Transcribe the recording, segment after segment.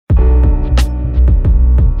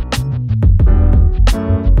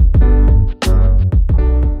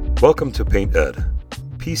Welcome to Paint Ed.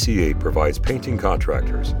 PCA provides painting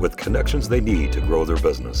contractors with connections they need to grow their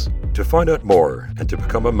business. To find out more and to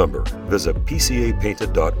become a member, visit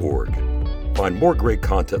pcapainted.org. Find more great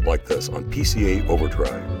content like this on PCA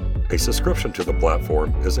Overdrive. A subscription to the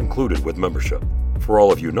platform is included with membership. For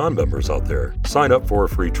all of you non-members out there, sign up for a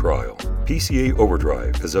free trial. PCA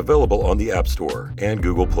Overdrive is available on the App Store and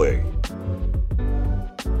Google Play.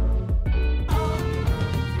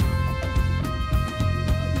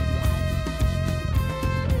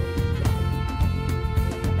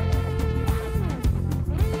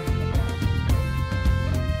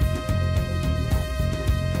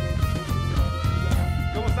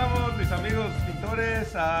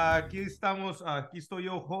 Aquí estoy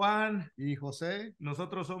yo, Juan. Y José.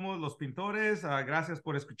 Nosotros somos los Pintores. Gracias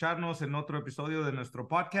por escucharnos en otro episodio de nuestro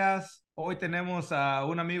podcast. Hoy tenemos a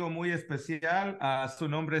un amigo muy especial. Su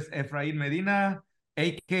nombre es Efraín Medina,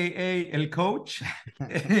 a.k.a. el coach.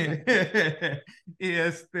 Y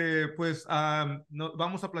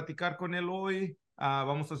vamos a platicar con él hoy.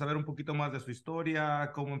 Vamos a saber un poquito más de su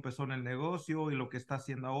historia, cómo empezó en el negocio y lo que está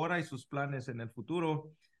haciendo ahora y sus planes en el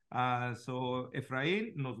futuro.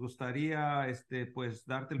 Efraín, nos gustaría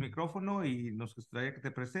darte el micrófono y nos gustaría que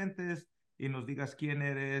te presentes y nos digas quién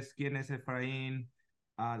eres, quién es Efraín,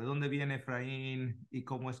 de dónde viene Efraín y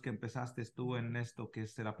cómo es que empezaste tú en esto que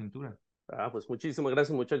es la pintura. Pues muchísimas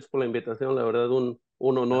gracias, muchachos, por la invitación. La verdad, un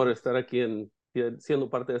honor estar aquí siendo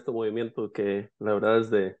parte de este movimiento que la verdad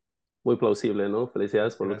es muy plausible, ¿no?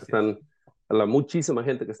 Felicidades por Gracias. lo que a la muchísima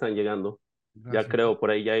gente que están llegando. Gracias. Ya creo,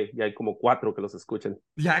 por ahí ya hay como 4 que los escuchan.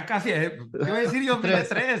 Ya casi, iba a decir yo Tres.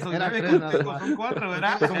 tres, Era ya me tres conté, nada más. son 4,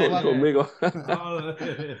 ¿verdad? Son 4. Conmigo.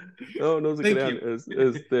 Oh, No se Thank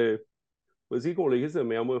crean. Pues sí, como le dijiste,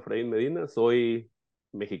 me llamo Efraín Medina, soy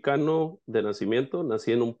mexicano de nacimiento,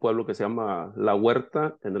 nací en un pueblo que se llama La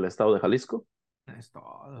Huerta, en el estado de Jalisco. Es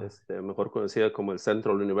todo. Mejor conocida como el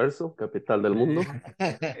centro del universo, capital del mundo.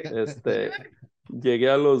 Llegué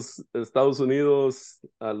a los Estados Unidos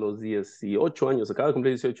a los 18 años, acabo de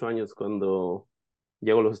cumplir 18 años cuando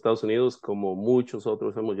llego a los Estados Unidos, como muchos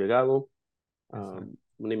otros hemos llegado.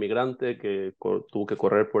 Un inmigrante que tuvo que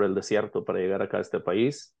correr por el desierto para llegar acá a este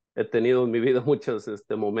país. He tenido en mi vida muchos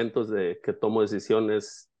momentos de que tomo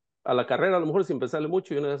decisiones a la carrera, a lo mejor sin pensarle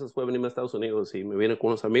mucho, y una de esas fue venirme a Estados Unidos y me vine con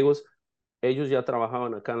unos amigos. Ellos ya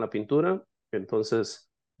trabajaban acá en la pintura, entonces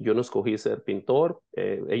yo no escogí ser pintor,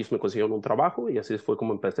 ellos me consiguieron un trabajo y así fue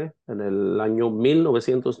como empecé en el año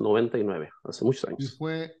 1999, hace muchos años. ¿Y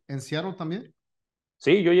fue en Seattle también?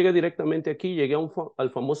 Sí, yo llegué directamente aquí, llegué al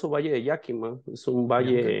famoso Valle de Yakima, es un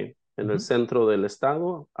valle en el centro del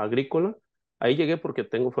estado, agrícola. Ahí llegué porque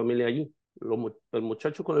tengo familia allí. El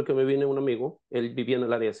muchacho con el que me vine, un amigo, él vivía en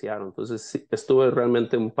el área de Seattle, entonces sí, estuve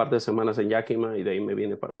realmente un par de semanas en Yakima y de ahí me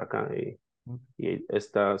vine para acá. Y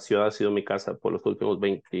esta ciudad ha sido mi casa por los últimos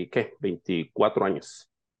 24 años.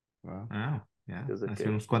 Wow. Ya, Desde hace que-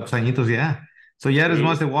 unos cuantos añitos ya. Ya eres Sí.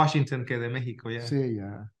 más de Washington que de México, ya. Sí,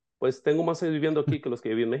 ya. Pues tengo más años viviendo aquí que los que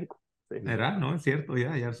viví en México. Sí. ¿Verdad? No, es cierto,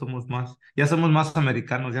 ya somos más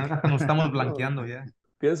americanos, ya hasta nos estamos blanqueando, ya.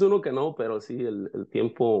 Piensa uno que no, pero sí, el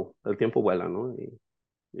tiempo vuela, ¿no?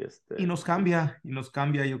 Y nos cambia,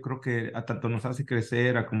 yo creo que a tanto nos hace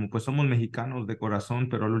crecer, a como pues somos mexicanos de corazón,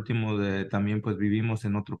 pero al último también pues vivimos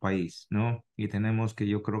en otro país, ¿no? Y tenemos que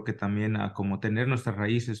yo creo que también a como tener nuestras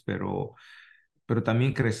raíces, pero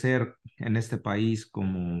también crecer en este país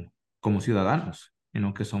como ciudadanos,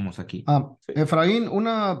 ¿no? Que somos aquí. Sí. Efraín,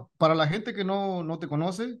 para la gente que no te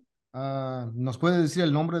conoce, ¿nos puedes decir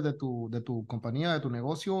el nombre de tu compañía, de tu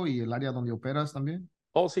negocio y el área donde operas también?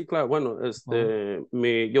 Oh, sí, claro. Bueno,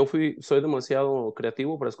 soy demasiado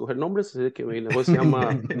creativo para escoger nombres, así que mi negocio se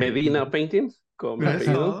llama Medina Painting, con mi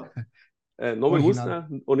apellido. No me Original.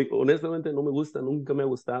 gusta, honestamente no me gusta, nunca me ha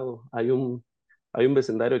gustado. Hay un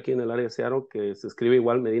vecindario aquí en el área de Seattle que se escribe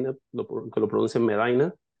igual Medina, que lo pronuncian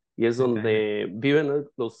Medina, y es donde viven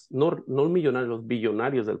no millonarios, los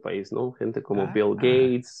billonarios del país, ¿no? Gente como Bill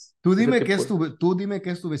Gates. Tú ese dime tipo tú dime qué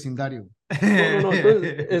es tu vecindario. No.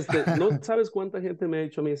 Entonces, no sabes cuánta gente me ha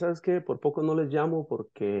dicho a mí, ¿sabes qué? Por poco no les llamo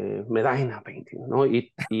porque me da en painting, ¿no?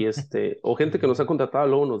 O gente que nos ha contratado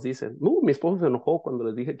luego nos dice, no, mi esposo se enojó cuando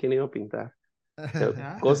les dije quién iba a pintar.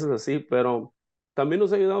 Cosas así, pero también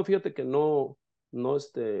nos ha ayudado, fíjate que yo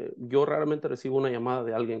raramente recibo una llamada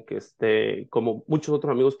de alguien que como muchos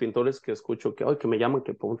otros amigos pintores que escucho que me llaman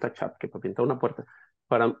que para un touch-up, que para pintar una puerta.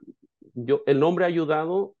 El nombre ha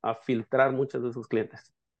ayudado a filtrar muchos de esos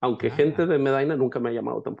clientes. Aunque gente de Medina nunca me ha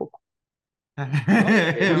llamado tampoco.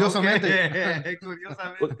 Curiosamente.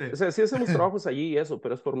 Curiosamente. O sea, sí hacemos trabajos allí y eso,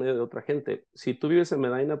 pero es por medio de otra gente. Si tú vives en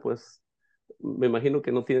Medina, pues me imagino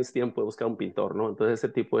que no tienes tiempo de buscar un pintor, ¿no? Entonces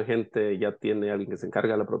ese tipo de gente ya tiene alguien que se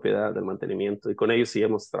encarga de la propiedad, del mantenimiento, y con ellos sí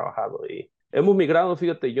hemos trabajado. Y hemos migrado,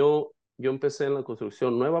 fíjate, yo empecé en la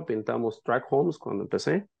construcción nueva, pintamos track homes cuando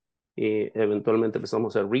empecé, y eventualmente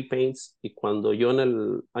empezamos a hacer repaints, y cuando yo en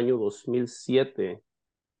el año 2007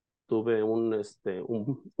 tuve un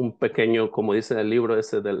pequeño, como dice el libro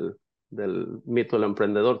ese del mito del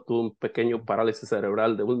emprendedor, tuve un pequeño parálisis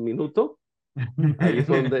cerebral de 1 minuto. Ahí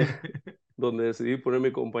fue donde decidí poner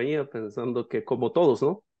mi compañía pensando que como todos,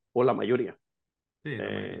 ¿no? O la mayoría. Sí, la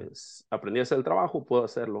mayoría. Aprendí a hacer el trabajo, puedo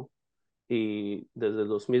hacerlo. Y desde el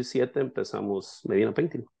 2007 empezamos Medina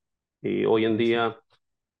Painting. Y hoy en Buenísimo. día,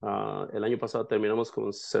 el año pasado terminamos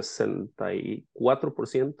con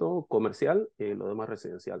 64% comercial y lo demás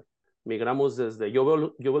residencial. Migramos desde, yo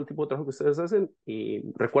veo el tipo de trabajo que ustedes hacen y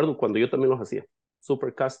recuerdo cuando yo también los hacía.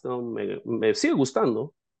 Super custom, me sigue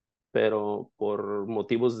gustando, pero por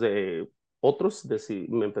motivos de otros,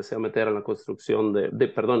 me empecé a meter en la construcción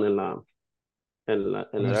perdón, en el área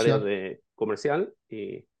Comercial. de comercial,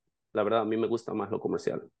 y la verdad a mí me gusta más lo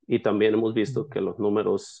comercial. Y también hemos visto que los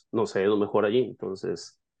números no se han ido mejor allí,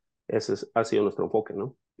 entonces ha sido nuestro enfoque,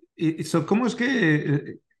 ¿no? ¿Cómo es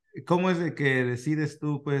cómo es de que decides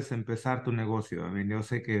tú, pues, empezar tu negocio? Yo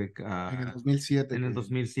sé que En el 2007 en el que...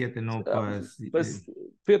 2007, ¿no? Pues, Pues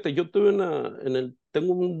fíjate, yo tengo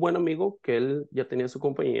un buen amigo que él ya tenía su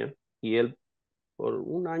compañía, y él por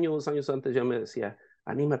 1 año, 2 años antes ya me decía,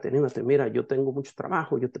 anímate, anímate, mira, yo tengo mucho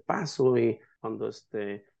trabajo, yo te paso, y cuando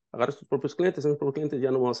agarres tus propios clientes, en tus propios clientes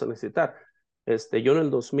ya no vas a necesitar. Yo en el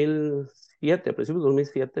 2007, a principios de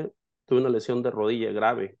 2007, tuve una lesión de rodilla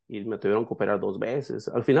grave y me tuvieron que operar 2 veces.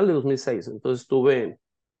 Al final de 2006, entonces tuve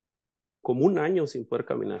como 1 año sin poder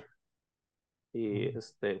caminar. Y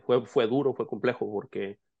fue duro, fue complejo,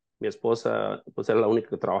 porque mi esposa pues era la única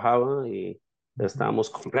que trabajaba, y estábamos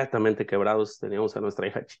completamente quebrados, teníamos a nuestra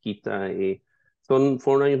hija chiquita, y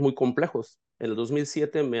fueron años muy complejos. En el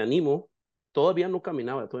 2007 me animo, todavía no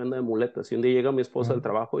caminaba, todavía andaba de muletas, y un día llega mi esposa al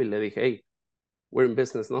trabajo y le dije, hey, we're in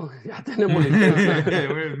business, ¿no? Ya tenemos licencia.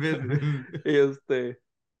 We're in business.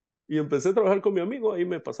 y empecé a trabajar con mi amigo, ahí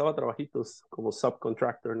me pasaba trabajitos como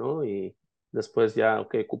subcontractor, ¿no? Y después ya,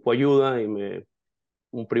 ok, ocupó ayuda, y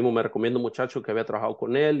un primo me recomienda un muchacho que había trabajado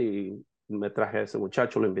con él, y me traje a ese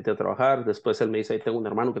muchacho, lo invité a trabajar. Después él me dice, ahí tengo un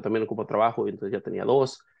hermano que también ocupa trabajo, y entonces ya tenía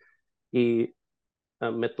dos. Y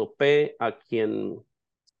me topé a quien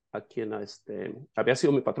había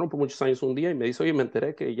sido mi patrón por muchos años un día, y me dice, oye, me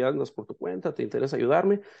enteré que ya andas por tu cuenta, ¿te interesa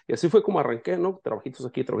ayudarme? Y así fue como arranqué, ¿no? Trabajitos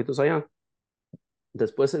aquí, trabajitos allá.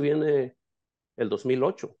 Después se viene el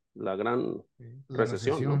 2008, la gran La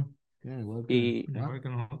recesión, ¿no? recesión. Igual que... Y Igual que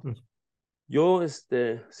nosotros. yo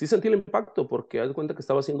sí sentí el impacto, porque haz de cuenta que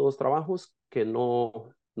estaba haciendo 2 trabajos que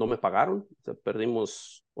no me pagaron. O sea,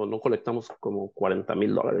 perdimos o no colectamos como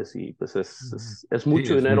 $40,000, y pues es Sí,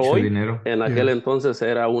 mucho es dinero mucho hoy. dinero. En aquel Yeah. entonces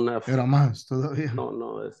era Era más todavía. no,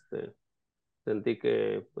 no, sentí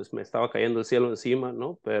que pues me estaba cayendo el cielo encima,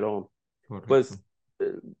 ¿no? Pero Correcto. pues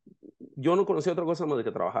eh, yo no conocía otra cosa más de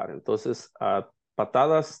que trabajar. Entonces, a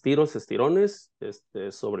patadas, tiros, estirones,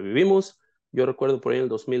 sobrevivimos. Yo recuerdo por ahí en el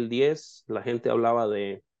 2010, la gente hablaba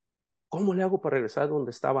de, ¿cómo le hago para regresar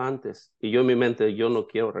donde estaba antes? Y yo en mi mente, yo no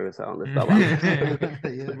quiero regresar donde estaba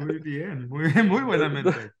antes. Yeah. Muy bien, muy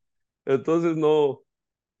buenamente. Entonces, no,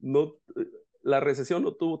 la recesión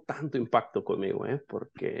no tuvo tanto impacto conmigo, ¿eh?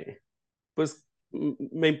 Porque, pues,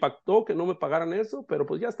 me impactó que no me pagaran eso, pero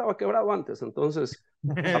pues ya estaba quebrado antes. Entonces,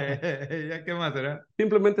 ¿Ya qué más será?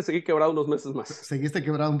 simplemente seguí quebrado unos meses más. Seguiste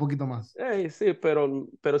quebrado un poquito más. Sí, pero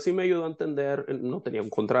sí me ayudó a entender, no tenía un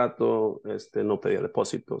contrato, no pedía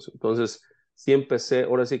depósitos. Entonces, sí empecé,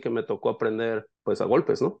 ahora sí que me tocó aprender, pues, a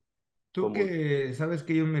golpes, ¿no? Tú Como, que sabes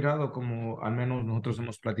que yo he mirado como, al menos nosotros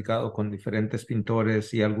hemos platicado con diferentes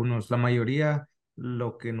pintores y algunos, la mayoría,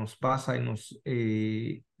 lo que nos pasa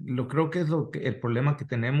y lo creo que es el problema que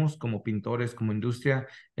tenemos como pintores, como industria,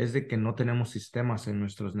 es de que no tenemos sistemas en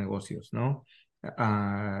nuestros negocios, ¿no?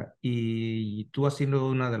 Y tú has sido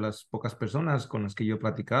una de las pocas personas con las que yo he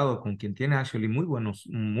platicado, con quien tiene actually muy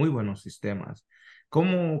buenos sistemas.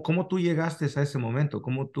 ¿Cómo tú llegaste a ese momento?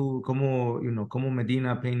 ¿Cómo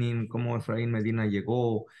Medina Painting, cómo Efraín Medina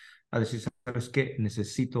llegó a decir, sabes qué,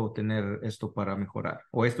 necesito tener esto para mejorar?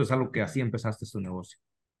 ¿O esto es algo que así empezaste tu negocio?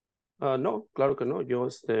 no, claro que no. Yo,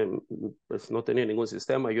 pues, no tenía ningún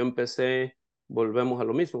sistema. Yo empecé, volvemos a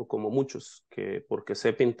lo mismo, como muchos, que porque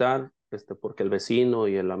sé pintar, porque el vecino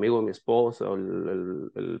y el amigo de mi esposa, o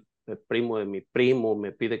el primo de mi primo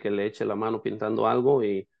me pide que le eche la mano pintando algo,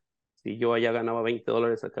 y si yo allá ganaba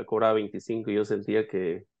 $20, acá cobraba 25, y yo sentía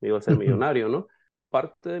que me iba a ser millonario, ¿no?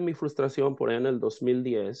 Parte de mi frustración por ahí en el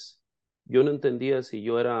 2010, yo no entendía si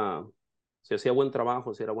hacía buen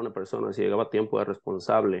trabajo, si era buena persona, si llegaba a tiempo, era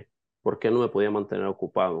responsable, por qué no me podía mantener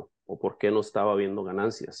ocupado o por qué no estaba viendo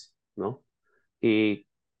ganancias, ¿no? Y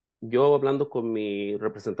yo hablando con mi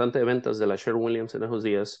representante de ventas de la Sherwin Williams en esos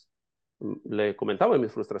días, le comentaba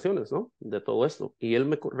mis frustraciones, ¿no? De todo esto. Y él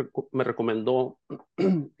me recomendó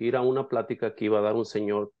ir a una plática que iba a dar un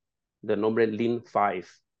señor de nombre Lean Five,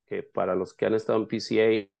 que para los que han estado en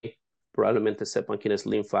PCA probablemente sepan quién es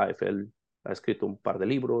Lean Five. Él ha escrito un par de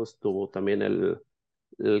libros, tuvo también el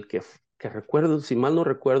que recuerdo, si mal no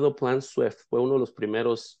recuerdo, Plan Swift fue uno de los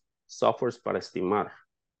primeros softwares para estimar.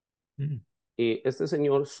 Y este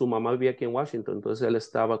señor, su mamá vivía aquí en Washington, entonces él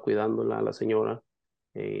estaba cuidándola a la señora.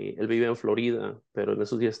 Él vive en Florida, pero en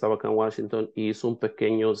esos días estaba acá en Washington y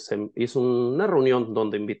hizo una reunión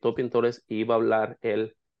donde invitó pintores y iba a hablar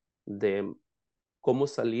él de cómo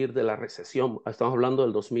salir de la recesión. Estamos hablando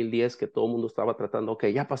del 2010, que todo el mundo estaba tratando, ok,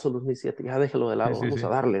 ya pasó el 2007, ya déjelo de lado, vamos a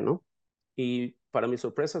darle, ¿no? Y para mi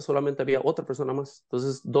sorpresa solamente había otra persona más.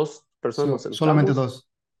 Entonces dos personas nos Solamente sentamos.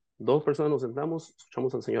 Dos personas nos sentamos,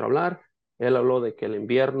 escuchamos al señor hablar. Él habló de que el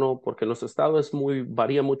invierno, porque nuestro estado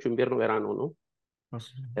varía mucho invierno-verano, ¿no?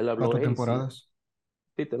 Él habló, 4 hey, sí, temporadas.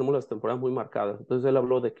 sí, tenemos las temporadas muy marcadas. Entonces él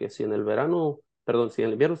habló de que si en el verano, perdón, si en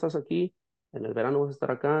el invierno estás aquí, en el verano vas a estar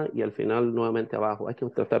acá y al final nuevamente abajo. Hay que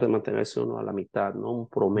tratar de mantenerse uno a la mitad, ¿no? Un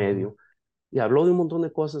promedio. Y habló de un montón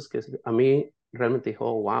de cosas que a mí realmente dijo,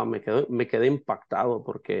 oh, wow, me quedé impactado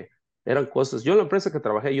porque eran cosas. Yo en la empresa que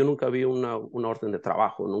trabajé, yo nunca vi una orden de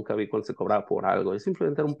trabajo, nunca vi cuánto se cobraba por algo. Yo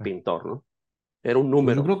simplemente era un pintor, ¿no? Era un Pues yo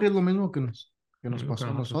número. creo que es lo mismo que nos Lo que pasó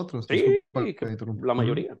a nosotros. nosotros. Sí, Disculpa que que interrumpa. la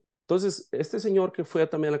mayoría. Entonces, este señor que fue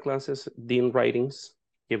también a la clase es Dean Writings,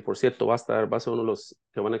 quien por cierto va a ser uno de los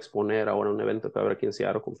que van a exponer ahora en un evento que habrá aquí en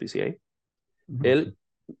Seattle con PCA. Él,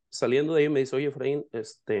 saliendo de ahí, me dice, oye, Efraín,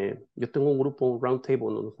 yo tengo un grupo, un round table,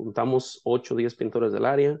 donde nos juntamos 8 o 10 pintores del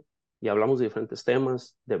área y hablamos de diferentes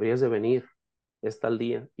temas, deberías de venir, es tal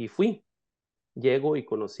día. Y fui, llego y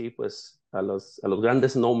conocí pues a los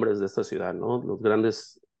grandes nombres de esta ciudad, ¿no? Los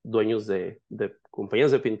grandes dueños de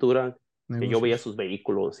compañías de pintura, que yo veía sus Negocios.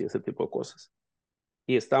 vehículos y ese tipo de cosas.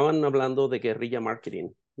 Y estaban hablando de guerrilla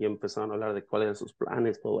marketing y empezaron a hablar de cuáles eran sus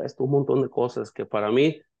planes, todo esto, un montón de cosas que para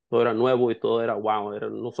mí todo era nuevo y todo era wow,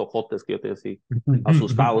 eran unos ojotes que yo tenía así,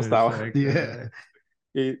 asustado estaba. Yeah.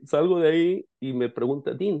 Y salgo de ahí y me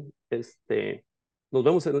pregunta, Dean, nos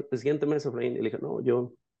vemos el siguiente mes, Efraín. Y le dije, no,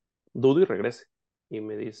 yo dudo y regrese. Y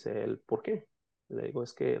me dice él, ¿por qué? Le digo,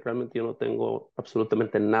 es que realmente yo no tengo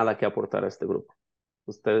absolutamente nada que aportar a este grupo.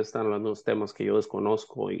 Ustedes están hablando de unos temas que yo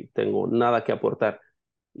desconozco y tengo nada que aportar.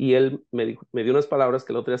 Y él me dio unas palabras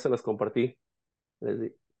que el otro día se las compartí.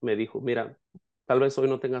 Me dijo, mira, tal vez hoy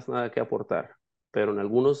no tengas nada que aportar, pero en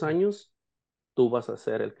algunos años tú vas a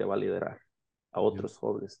ser el que va a liderar a otros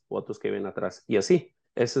jóvenes, otros que vienen atrás. Y así,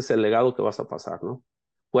 ese es el legado que vas a pasar, ¿no?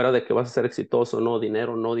 Fuera de que vas a ser exitoso, no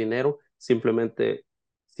dinero, simplemente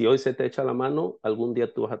si hoy se te echa la mano, algún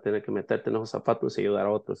día tú vas a tener que meterte en esos zapatos y ayudar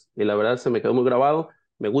a otros. Y la verdad se me quedó muy grabado,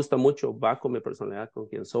 me gusta mucho, va con mi personalidad, con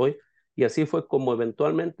quien soy. Y así fue como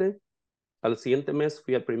eventualmente, al siguiente mes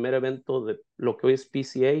fui al primer evento de lo que hoy es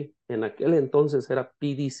PCA, en aquel entonces era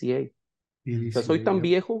PDCA. O sea, soy tan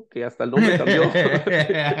viejo que hasta el nombre cambió.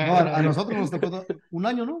 No, a nosotros nos tocó un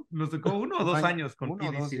año, ¿no? Nos tocó 1 o 2 años con 1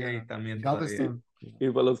 o 2 PDCA ya. también todavía. Galveston. Y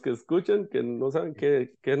para los que escuchan, que no saben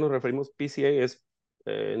qué nos referimos, PCA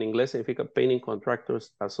en inglés significa Painting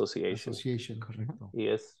Contractors Association. Association, correcto. Y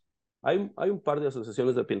hay un par de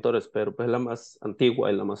asociaciones de pintores, pero pues es la más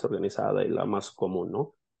antigua y la más organizada y la más común,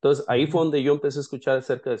 ¿no? Entonces ahí fue donde yo empecé a escuchar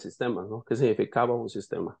acerca de sistemas, ¿no? ¿Qué significaba un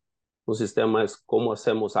sistema? Un sistema es cómo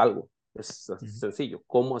hacemos algo. Es sencillo,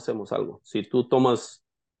 ¿cómo hacemos algo? Si tú tomas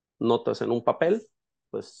notas en un papel,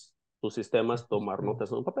 pues tu sistema es tomar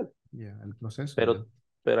notas en un papel. El proceso, Pero,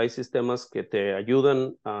 pero hay sistemas que te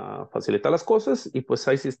ayudan a facilitar las cosas y pues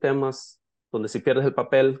hay sistemas donde si pierdes el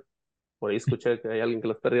papel, por ahí escuché que hay alguien que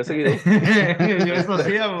los perdía seguido. Eso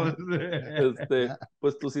hacíamos.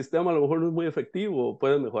 Pues tu sistema a lo mejor no es muy efectivo,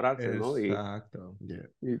 puede mejorarse, ¿no? Exacto.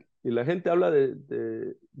 Y la gente habla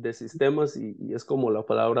de sistemas y es como la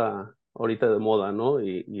palabra ahorita de moda, ¿no?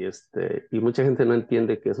 Y mucha gente no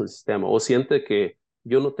entiende qué es un sistema o siente que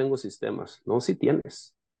yo no tengo sistemas. No, sí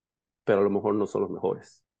tienes, pero a lo mejor no son los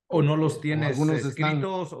mejores. O no los O tienes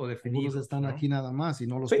escritos o algunos definidos, están ¿no? aquí nada más y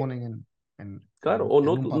no los Sí, ponen claro, o en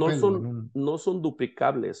no, un papel o en no son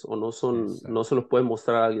duplicables o no se Exacto. los puede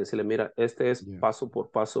mostrar a alguien. Si le mira, este es Yeah. paso por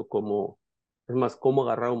paso como, es más, cómo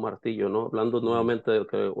agarrar un martillo, ¿no? Hablando nuevamente de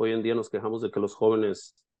que hoy en día nos quejamos de que los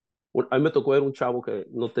jóvenes, a mí me tocó ver un chavo que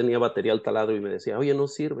no tenía batería al taladro y me decía, oye, no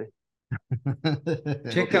sirve. no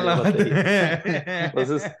Checa tenía la batería. batería.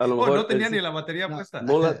 Entonces, a lo Oh, no mejor tenía ni la batería No. puesta.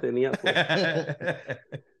 no la tenía puesta.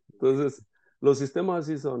 Entonces, los sistemas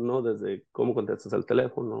así son, ¿no? Desde cómo contestas el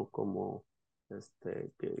teléfono, cómo,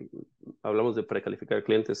 que hablamos de precalificar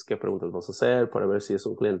clientes, qué preguntas vas a hacer para ver si es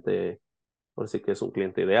un cliente, por si que es un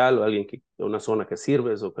cliente ideal o alguien que, una zona que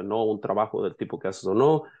sirves o que no, un trabajo del tipo que haces o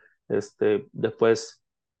no. Después,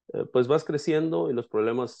 pues vas creciendo y los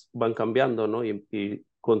problemas van cambiando, ¿no? Y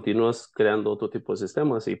continúas creando otro tipo de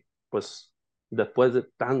sistemas y pues después de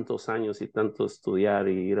tantos años y tanto estudiar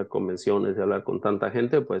y ir a convenciones y hablar con tanta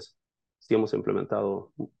gente, pues sí hemos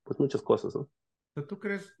implementado pues muchas cosas, ¿no? Pero ¿tú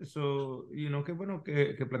crees eso? Qué bueno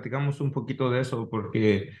que platicamos un poquito de eso,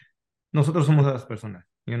 porque nosotros somos las personas.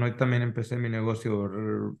 Yo también empecé mi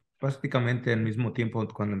negocio prácticamente al mismo tiempo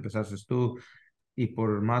cuando empezaste tú y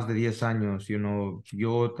por más de 10 años,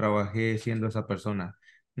 yo trabajé siendo esa persona.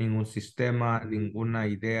 Ningún sistema, ninguna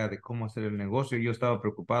idea de cómo hacer el negocio. Yo estaba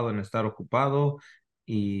preocupado en estar ocupado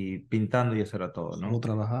y pintando y eso era todo, Solo ¿no?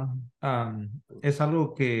 trabajar. Es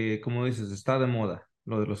algo que, como dices, está de moda,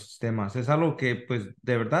 lo de los sistemas. Es algo que, pues,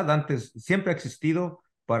 de verdad, antes siempre ha existido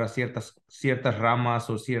para ciertas ramas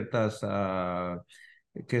o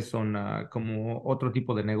que son como otro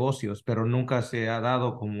tipo de negocios, pero nunca se ha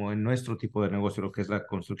dado como en nuestro tipo de negocio, lo que es la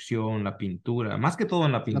construcción, la pintura, más que todo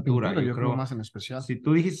en la La pintura. pintura, Yo yo creo creo, más en especial. si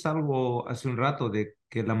tú dijiste algo hace un rato de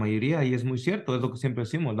que la mayoría, y es muy cierto, es lo que siempre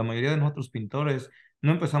decimos, la mayoría de nosotros pintores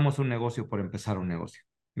no empezamos un negocio por empezar un negocio.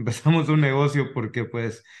 Empezamos un negocio porque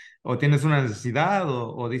pues o tienes una necesidad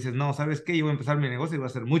o dices, no, ¿sabes qué? Yo voy a empezar mi negocio y va a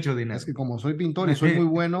hacer mucho Es dinero. que como soy pintor y soy muy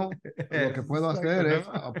bueno, lo que puedo Exacto, hacer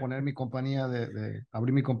 ¿no? es poner mi compañía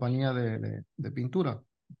abrir mi compañía de pintura.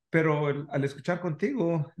 Pero al escuchar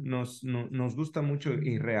contigo nos gusta mucho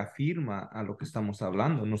y reafirma a lo que estamos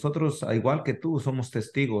hablando. Nosotros, al igual que tú, somos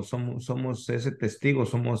testigos, somos ese testigo,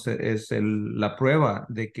 la prueba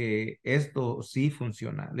de que esto sí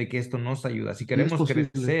funciona, de que esto nos ayuda. Si Y es queremos posible.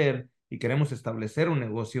 crecer y queremos establecer un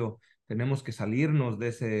negocio, tenemos que salirnos de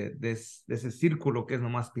ese círculo que es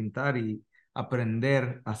nomás pintar y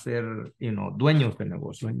aprender a ser, dueños de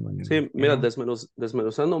negocio. Sí, You mira, know?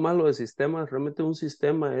 desmenuzando más lo de sistemas, realmente un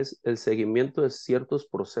sistema es el seguimiento de ciertos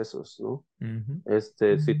procesos, ¿no? Ujú.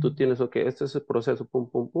 Si tú tienes, ok, este es el proceso, pum,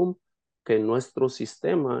 pum, pum, que nuestro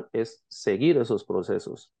sistema es seguir esos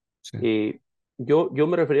procesos. Sí. Y yo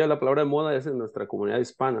me refería a la palabra de moda, es en nuestra comunidad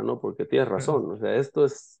hispana, ¿no? Porque tienes razón, o sea,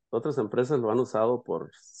 otras empresas lo han usado por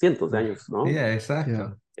cientos de Uf, años, ¿no? Yeah, ya.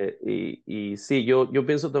 exacto. Y sí, yo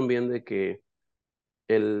pienso también de que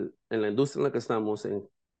en la industria en la que estamos,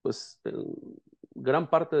 pues, en gran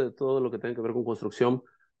parte de todo lo que tiene que ver con construcción,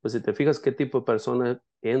 pues si te fijas qué tipo de persona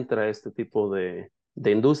entra a este tipo de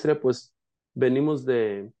industria, pues venimos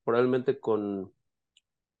probablemente con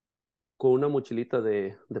una mochilita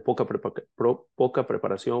de poca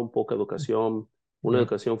preparación, poca educación, una Yeah.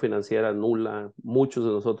 educación financiera nula. Muchos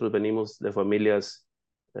de nosotros venimos de familias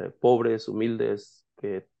pobres, humildes,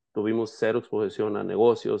 que tuvimos cero exposición a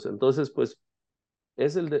negocios. Entonces, pues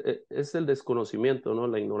es el desconocimiento, ¿no?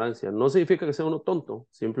 La ignorancia. No significa que sea uno tonto,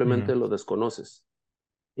 simplemente No, lo desconoces.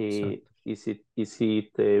 Y, exacto. y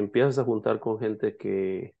si te empiezas a juntar con gente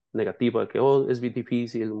negativa, que oh, es bien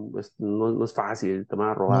difícil, no es fácil, te van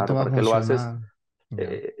a No te robar, va a ¿para qué lo haces? funcionar. Ya.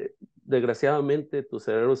 Desgraciadamente tu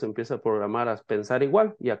cerebro se empieza a programar a pensar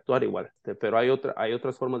igual y actuar igual, pero hay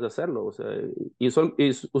otras formas de hacerlo, o sea,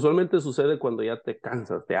 usualmente sucede cuando ya te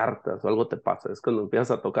cansas, te hartas o algo te pasa, es cuando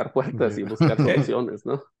empiezas a tocar puertas y Ya. buscar soluciones,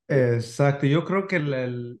 ¿no? Exacto, yo creo que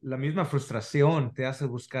la misma frustración te hace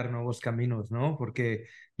buscar nuevos caminos, ¿no? Porque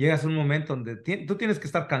llegas a un momento donde tú tienes que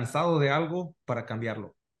estar cansado de algo para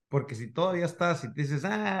cambiarlo, porque si todavía estás y dices,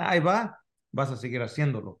 ahí va, vas a seguir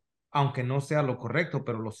haciéndolo, aunque no sea lo correcto,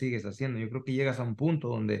 pero lo sigues haciendo. Yo creo que llegas a un punto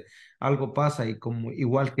donde algo pasa y como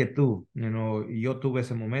igual que tú, yo tuve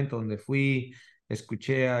ese momento donde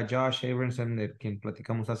escuché a Josh Abramson, de quien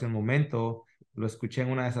platicamos hace un momento. Lo escuché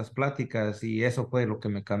en una de esas pláticas y eso fue lo que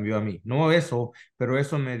me cambió a mí. No eso, pero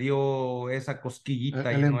eso me dio esa cosquillita,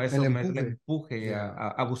 El eso el empuje. empuje Ya.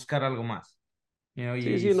 a buscar algo más. Sí,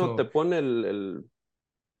 Y sí, no, te eso, pone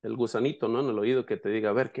el gusanito, ¿no? En el oído que te diga,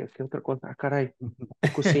 a ver, ¿qué otra cosa? Ah, caray, ¿a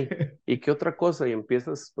poco sí? ¿Y qué otra cosa? Y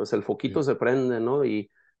empiezas, pues el foquito Ya. se prende, ¿no? Y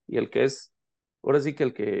el que es, ahora sí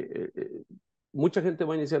que mucha gente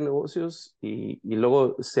va a iniciar negocios y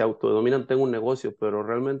luego se autodenominan, tengo un negocio, pero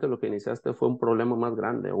realmente lo que iniciaste fue un problema más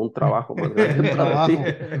grande, un trabajo más grande Un para ti.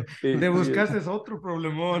 trabajo. te Y, buscaste otro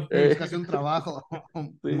problemón. Te eh, buscaste un trabajo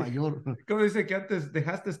sí, mayor. ¿Cómo dice que antes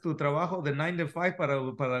dejaste tu trabajo de 9 to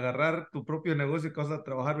 5 para agarrar tu propio negocio y cosa,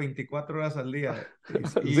 trabajar 24 horas al día?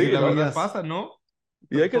 Y Y la sí, ¿no? verdad querías, pasa, ¿no?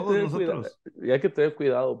 Y hay que Todos tener cuidado, nosotros. y hay que tener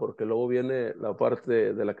cuidado porque luego viene la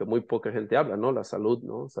parte de la que muy poca gente habla, ¿no? La salud,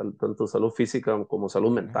 ¿no? Tanto salud física como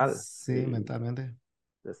salud mental. Sí, Y mentalmente.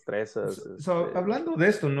 te estresas, Hablando de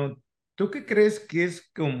esto, ¿no? ¿Tú qué crees que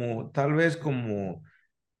es como, tal vez como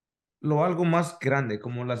lo algo más grande,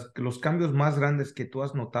 como los cambios más grandes que tú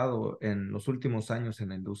has notado en los últimos años en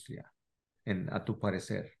la industria, a tu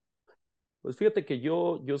parecer? Pues fíjate que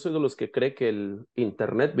yo soy de los que cree que el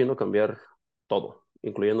Internet vino a cambiar todo,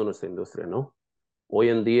 incluyendo nuestra industria, ¿no? Hoy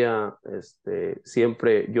en día,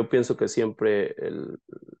 siempre, yo pienso que siempre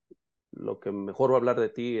lo que mejor va a hablar de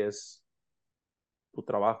ti es tu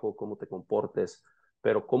trabajo, cómo te comportes,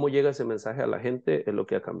 pero cómo llega ese mensaje a la gente es lo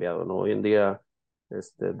que ha cambiado, ¿no? Hoy en día,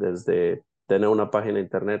 desde tener una página de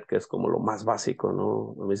internet que es como lo más básico,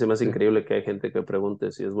 ¿no? A mí se me hace Sí. increíble que hay gente que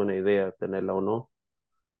pregunte si es buena idea tenerla o no.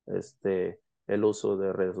 este, el uso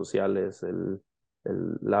de redes sociales,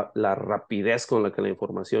 la rapidez con la que la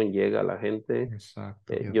información llega a la gente.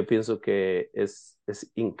 Exacto. Yo pienso que es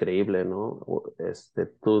increíble, ¿no?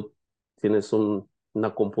 Tú tienes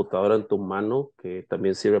una computadora en tu mano que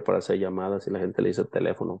también sirve para hacer llamadas y la gente le dice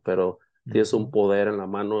teléfono, pero tienes un Ujú. poder en la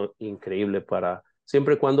mano increíble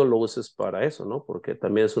siempre y cuando lo uses para eso, ¿no? Porque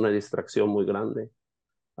también es una distracción muy grande.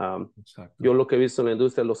 Um, yo Exacto. lo que he visto en la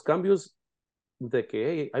industria, los cambios de que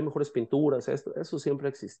hey, hay mejores pinturas, eso siempre ha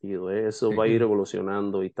existido, eso va a ir Sí.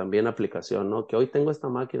 evolucionando y también aplicación, ¿no? Que hoy tengo esta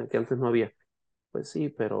máquina que antes no había. Pues sí,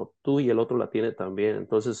 pero tú y el otro la tiene también,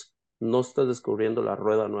 entonces no estás descubriendo la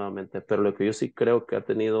rueda nuevamente, pero lo que yo sí creo que ha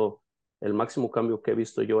tenido el máximo cambio que he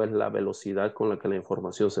visto yo es la velocidad con la que la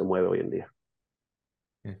información se mueve hoy en día.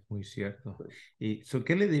 Es muy cierto. ¿Y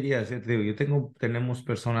qué le dirías? Te digo, tenemos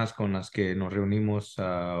personas con las que nos reunimos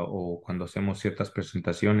o cuando hacemos ciertas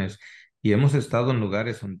presentaciones y hemos estado en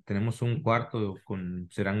lugares donde tenemos un cuarto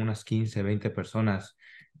serán unas 15 20 personas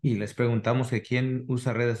y les preguntamos que quién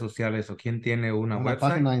usa redes sociales o quién tiene una Una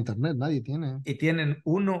website página de internet, nadie tiene. y tienen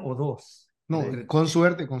uno o dos. No, Entre, con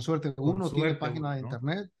suerte, con uno tiene suerte página uno, de ¿no?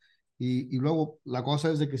 internet y luego la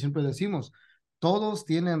cosa es de que siempre decimos, todos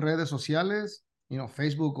tienen redes sociales,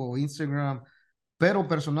 Facebook o Instagram, pero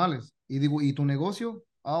personales. Y digo, ¿y tu negocio?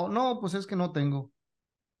 Ah, no, pues es que no tengo.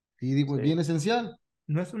 Y digo, es Sí, bien esencial.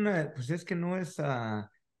 No es pues es que no es,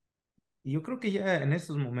 y yo creo que ya en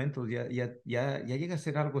estos momentos ya llega a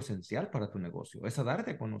ser algo esencial para tu negocio, es a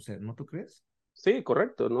darte a conocer, ¿no tú crees? sí,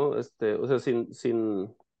 correcto, ¿no? O sea,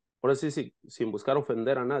 por así sí, sin buscar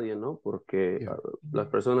ofender a nadie, ¿no? Porque Yeah. las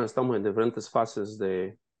personas estamos en diferentes fases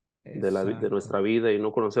de Exacto. nuestra vida y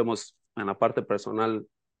no conocemos en la parte personal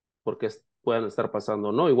por qué puedan estar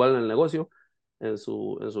pasando, ¿no? Igual en el negocio, en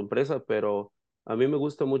su empresa, pero a mí me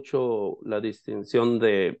gusta mucho la distinción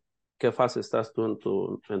de qué fase estás tú en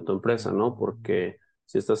tu empresa, ¿no? Porque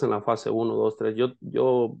si estás en la fase uno 2 3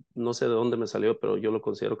 yo no sé de dónde me salió, pero yo lo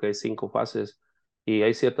considero que hay 5 fases y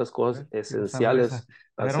hay ciertas cosas Quiero saber esa. esenciales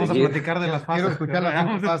A a ver, vamos a seguir. platicar de las Quiero fases. escuchar las 5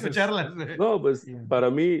 Vamos a fases. escucharlas. No, pues Yeah. para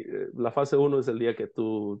mí la fase uno es el día que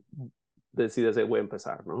tú decides, voy a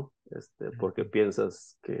empezar, ¿no? Porque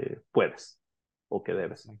piensas que puedes o que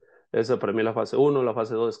debes. Exacto. Esa para mí es la fase uno. La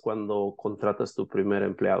fase 2 es cuando contratas tu primer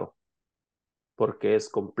empleado, porque es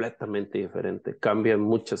completamente diferente, cambian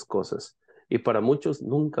muchas cosas. Y para muchos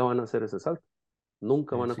nunca van a hacer ese salto,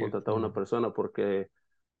 nunca van Es a cierto. contratar a una persona porque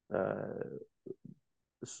uh,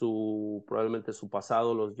 probablemente su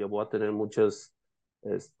pasado los llevó a tener muchas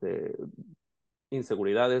este,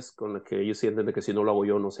 inseguridades con las que ellos sienten de que si no lo hago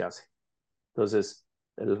yo no se hace. Entonces,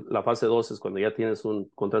 la fase 2 es cuando ya tienes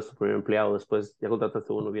contratas tu primer empleado, después ya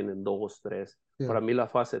contrataste uno, vienen dos, tres. Yeah. Para mí la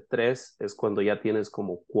fase 3 es cuando ya tienes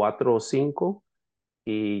como 4 o 5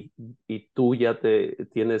 y, y tú ya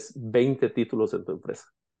tienes 20 títulos en tu empresa.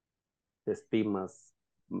 Te estimas,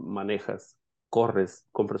 manejas, corres,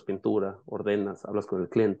 compras pintura, ordenas, hablas con el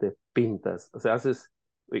cliente, pintas, o sea,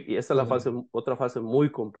 y esta es la Todo. otra fase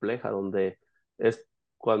muy compleja donde es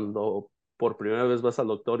cuando por primera vez vas al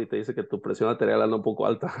doctor y te dice que tu presión arterial anda un poco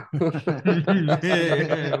alta.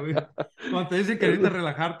 Cuando te dicen que necesitas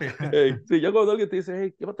relajarte. Hey, sí, ya cuando alguien te dice,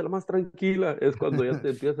 hey, llévatela más tranquila, es cuando ya te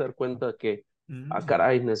empiezas a dar cuenta que,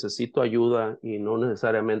 caray, necesito ayuda y no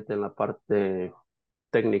necesariamente en la parte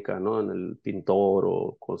técnica, ¿no? En el pintor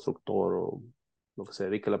o constructor o lo que se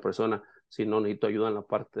dedique la persona, sino necesito ayuda en la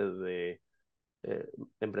parte de eh,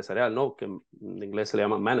 empresarial, ¿no? Que en inglés se le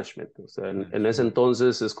llama management. O sea, en ese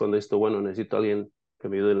entonces es cuando esto, bueno, necesito a alguien que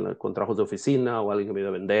me ayude con trabajos de oficina o alguien que me ayude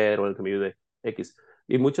a vender o alguien que me ayude X.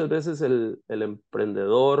 Y muchas veces el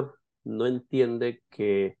emprendedor no entiende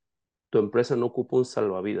que tu empresa no ocupa un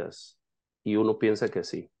salvavidas. Y uno piensa que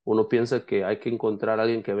sí. Uno piensa que hay que encontrar a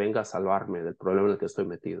alguien que venga a salvarme del problema en el que estoy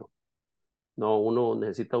metido. No, uno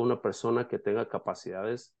necesita una persona que tenga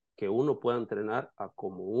capacidades que uno pueda entrenar a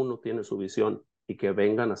como uno tiene su visión y que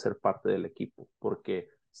vengan a ser parte del equipo, porque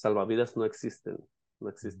salvavidas no existen, no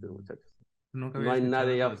existen, muchachos. Nunca No había hay escuchado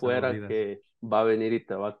nadie eso allá de afuera salvavidas. que va a venir y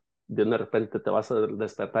te va, de repente te vas a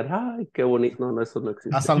despertar, ay, qué bonito, no, no, eso no A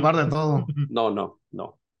existe. salvar de todo. No, no,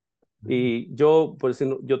 no. Y yo, pues,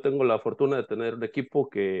 yo tengo la fortuna de tener un equipo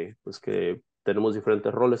que, pues, que tenemos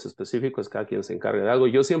diferentes roles específicos, cada quien se encarga de algo.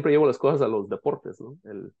 Yo siempre llevo las cosas a los deportes, ¿no?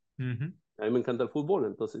 Ujú. A mí me encanta el fútbol,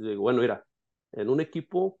 entonces yo digo, bueno, mira, en un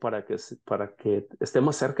equipo para que esté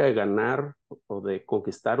más cerca de ganar o de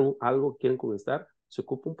conquistar algo que quieren conquistar, se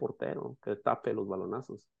ocupa un portero que tape los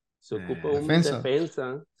balonazos, se ocupa un Defensa.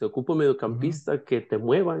 defensa, se ocupa un Ujú. mediocampista que te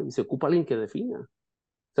mueva y se ocupa alguien que defina.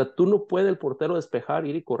 O sea, tú no puedes el portero despejar,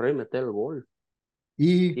 ir y correr y meter el gol.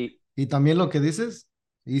 Y, Y y también lo que dices,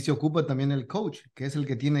 y se ocupa también el coach, que es el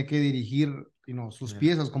que tiene que dirigir, sus Mira,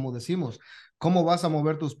 piezas, como decimos. ¿Cómo vas a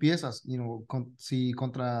mover tus piezas? Si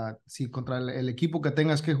contra el equipo que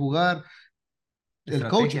tengas que jugar, el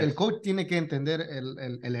estrategias. coach tiene que entender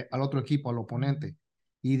al otro equipo, al oponente.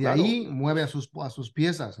 Y de claro, ahí mueve a sus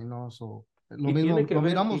piezas, lo y tiene mismo que lo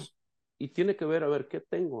ver, miramos, y tiene que ver a ver qué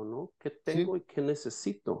tengo, ¿no? ¿Qué tengo ¿sí? y qué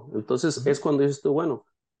necesito? Entonces Ujú. es cuando dices tú, bueno,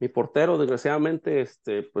 mi portero desgraciadamente,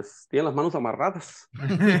 pues tiene las manos amarradas.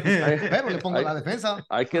 Hay, Pero le pongo hay, la defensa.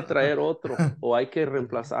 hay que traer otro, o hay que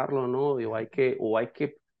reemplazarlo, ¿no? O hay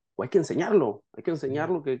que enseñarlo, Ya,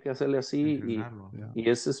 que hay que hacerle así, entrenarlo. Ya. y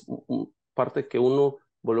esa es parte que uno,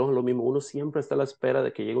 volvemos a lo mismo, uno siempre está a la espera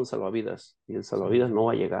de que llegue un salvavidas, y el Sí, salvavidas no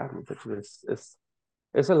va a llegar, muchachos.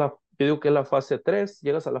 Esa es yo digo que es la fase 3.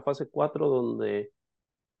 Llegas a la fase 4 donde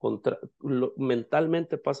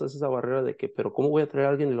mentalmente pasas esa barrera de que, pero ¿cómo voy a traer a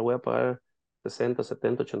alguien y le voy a pagar 60,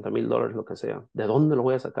 70, $80,000, lo que sea? ¿De dónde lo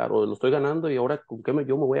voy a sacar? O lo estoy ganando y ahora con qué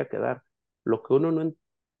yo me voy a quedar. Lo que uno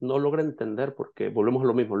no logra entender, porque volvemos a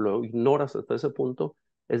lo mismo, lo ignoras hasta ese punto,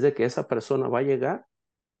 es de que esa persona va a llegar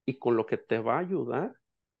y con lo que te va a ayudar,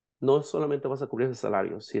 no solamente vas a cubrir ese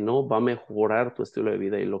salario, sino va a mejorar tu estilo de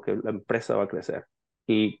vida y lo que la empresa va a crecer.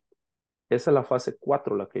 Y esa es la fase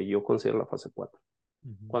 4, la que yo considero la fase 4.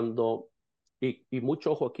 Ujú. Cuando, y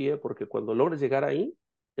mucho ojo aquí, porque cuando logres llegar ahí,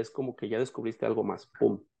 es como que ya descubriste algo más,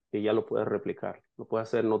 ¡pum! Y ya lo puedes replicar, lo puedes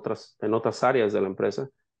hacer en otras áreas de la empresa,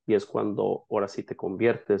 y es cuando ahora sí te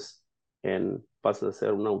conviertes pasas a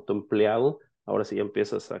ser un autoempleado, ahora sí ya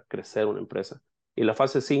empiezas a crecer una empresa. Y la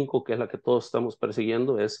fase 5, que es la que todos estamos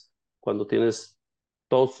persiguiendo, es cuando tienes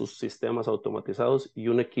todos sus sistemas automatizados y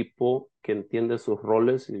un equipo que entiende sus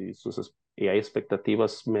roles y hay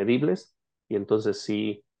expectativas medibles, y entonces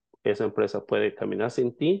sí, esa empresa puede caminar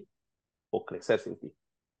sin ti o crecer sin ti.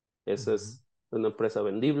 Esa Ujú. es una empresa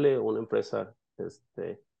vendible, una empresa,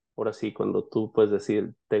 ahora sí, cuando tú puedes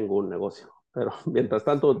decir, tengo un negocio, pero mientras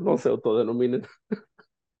tanto no se autodenominen.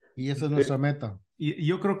 Y esa es nuestra meta. Y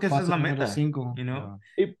yo creo que esa es Fase la número meta, 5. you know?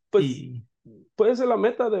 Y pues Y, puede ser la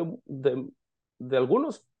meta de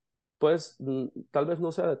algunos, pues tal vez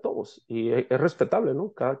no sea de todos, y es respetable,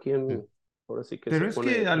 ¿no? Cada quien ahora sí que se pero es que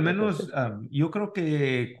pone al la meta de menos ser. yo creo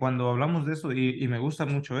que cuando hablamos de eso, y me gusta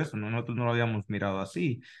mucho eso, ¿no? Nosotros no lo habíamos mirado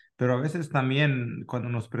así, pero a veces también cuando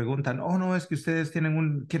nos preguntan, oh, no, es que ustedes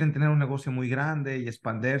quieren tener un negocio muy grande y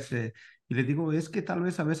expandirse, y les digo, es que tal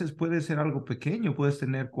vez a veces puede ser algo pequeño, puedes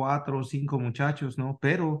tener 4 o 5 muchachos, ¿no?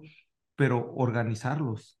 Pero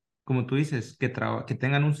organizarlos, como tú dices, que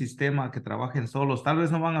tengan un sistema, que trabajen solos. Tal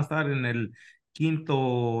vez no van a estar en el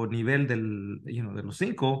quinto nivel de los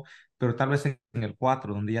 5, pero tal vez en el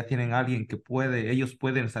 4, donde ya tienen alguien que ellos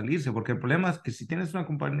pueden salirse, porque el problema es que si tienes una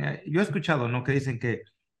compañía, yo he escuchado, ¿no? Que dicen que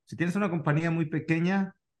si tienes una compañía muy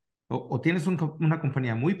pequeña, o tienes una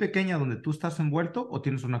compañía muy pequeña donde tú estás envuelto, o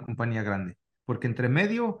tienes una compañía grande, porque entre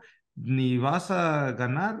medio ni vas a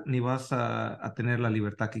ganar, ni vas a tener la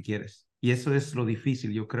libertad que quieres. Y eso es lo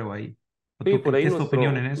difícil, yo creo, ahí. ¿O Sí, tú por qué ahí es tu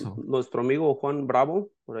opinión en eso? nuestro amigo Juan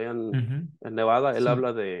Bravo, por allá Ujú, en Nevada, él Sí.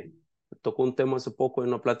 habla tocó un tema hace poco en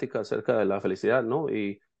una plática acerca de la felicidad, ¿no? ujú.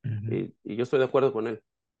 Y yo estoy de acuerdo con él.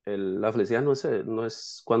 La felicidad no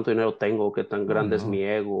es cuánto dinero tengo, qué tan Oh, grande es mi no,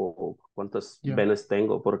 ego, o cuántas Ya. venes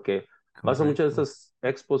tengo, porque vas a muchas de correcto. estas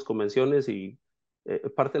expos, convenciones, y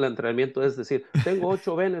parte del entrenamiento es decir, tengo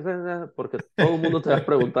 8 venes, porque todo el mundo te va a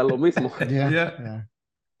preguntar lo mismo. Ya. Ya. Ya.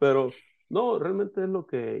 Pero no, realmente es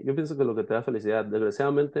yo pienso que lo que te da felicidad.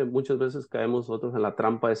 Desgraciadamente, muchas veces caemos nosotros en la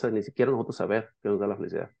trampa esa de ni siquiera nosotros saber qué nos da la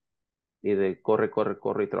felicidad. Y de corre, corre,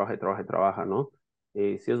 corre y trabaja y trabaja y trabaja, ¿no?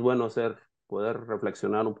 Y sí es bueno poder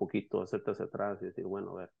reflexionar un poquito, hacerte hacia atrás y decir,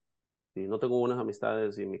 bueno, a ver, si no tengo buenas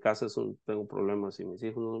amistades, si en mi casa tengo problemas, si mis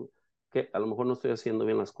hijos, que a lo mejor no estoy haciendo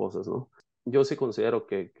bien las cosas, ¿no? yo sí considero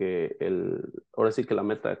ahora sí que la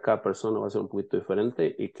meta de cada persona va a ser un poquito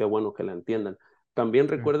diferente y qué bueno que la entiendan. También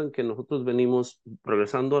recuerden que nosotros venimos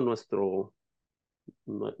regresando a nuestro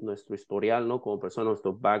historial, ¿no? Como persona,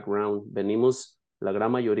 nuestro background, venimos la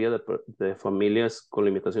gran mayoría de familias con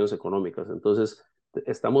limitaciones económicas. Entonces,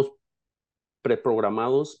 estamos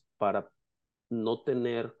preprogramados para no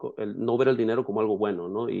ver el dinero como algo bueno,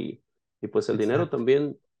 ¿no? Y pues el dinero Exacto.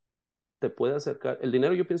 también te puede acercar. El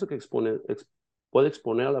dinero yo pienso que puede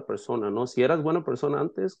exponer a la persona, ¿no? Si eras buena persona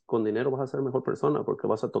antes, con dinero vas a ser mejor persona porque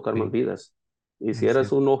vas a tocar más Sí, vidas. Y si es eres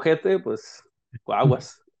cierto. un ojete, pues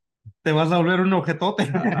aguas, Te vas a volver un ojetote.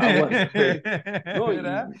 aguas. No,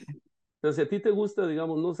 ¿Verdad? pero si a ti te gusta,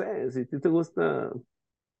 digamos, no sé, si a ti te gusta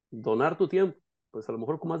donar tu tiempo, pues a lo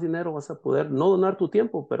mejor con más dinero vas a poder, no donar tu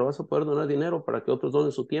tiempo, pero vas a poder donar dinero para que otros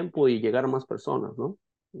donen su tiempo y llegar a más personas, ¿no?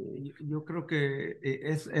 Yo creo que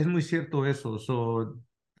es muy cierto eso.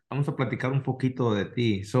 Vamos a platicar un poquito de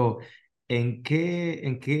ti. En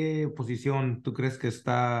qué posición tú crees que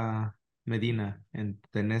está Medina en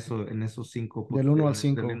esos cinco Del 1 al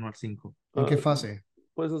posiciones, del 5. 1 al 5? ¿En qué Ah, fase?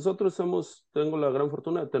 pues nosotros tengo la gran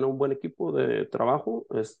fortuna de tener un buen equipo de trabajo.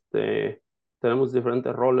 Tenemos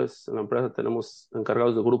diferentes roles en la empresa, tenemos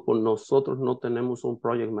encargados de grupo. Nosotros no tenemos un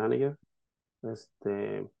project manager.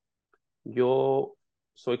 Este, yo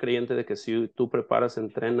soy creyente de que si tú preparas,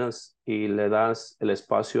 entrenas y le das el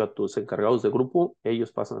espacio a tus encargados de grupo,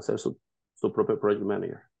 ellos pasan a ser su propio project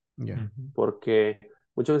manager. Ya. Ujú. Porque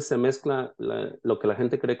muchas veces se mezcla lo que la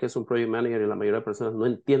gente cree que es un project manager y la mayoría de personas no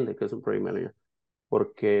entiende que es un project manager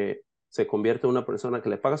porque se convierte en una persona que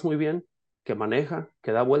le pagas muy bien, que maneja,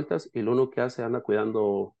 que da vueltas y lo único que hace anda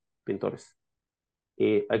cuidando pintores.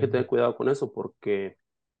 Y hay que tener cuidado con eso porque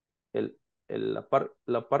el,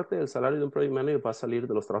 la parte del salario de un project manager va a salir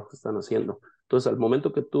de los trabajos que están haciendo. Entonces, al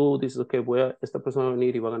momento que tú dices, ok, esta persona va a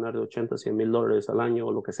venir y va a ganar de 80, $100,000 al año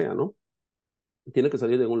o lo que sea, ¿no? Tiene que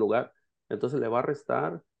salir de algún lugar. Entonces le va a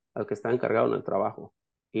restar al que está encargado en el trabajo.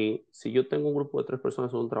 Y si yo tengo un grupo de 3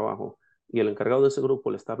 personas en un trabajo y el encargado de ese grupo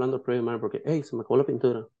le está hablando al project manager porque, hey, se me acabó la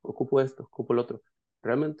pintura, ocupo esto, ocupo el otro,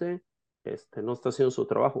 realmente no está haciendo su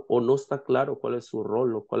trabajo o no está claro cuál es su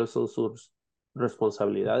rol o cuáles son sus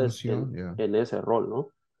responsabilidades Función, ya. en ese rol, ¿no?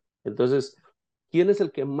 Entonces, ¿quién es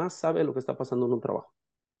el que más sabe lo que está pasando en un trabajo?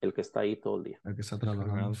 El que está ahí todo el día. El que está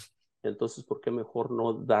trabajando. Entonces, ¿por qué mejor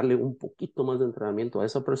no darle un poquito más de entrenamiento a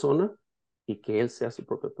esa persona y que él sea su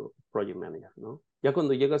propio project manager, ¿no? Ya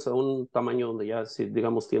cuando llegas a un tamaño donde ya, si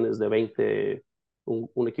digamos tienes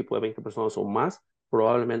un equipo de 20 personas o más,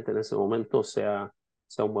 probablemente en ese momento sea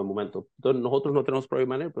un buen momento. Entonces, nosotros no tenemos project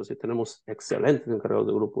manager, pero sí tenemos excelentes encargados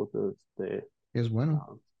de grupos. Es bueno.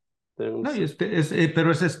 Uh, No, tenemos,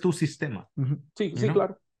 pero ese es tu sistema, Ujú. sí, you sí, know?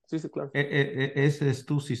 claro. Sí, sí, claro. Ese es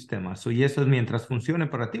tu sistema. Y eso es mientras funcione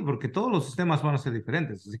para ti, porque todos los sistemas van a ser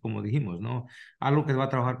diferentes, así como dijimos, ¿no? Algo que va a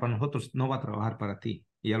trabajar para nosotros no va a trabajar para ti.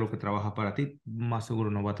 Y algo que trabaja para ti, más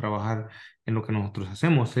seguro no va a trabajar en lo que nosotros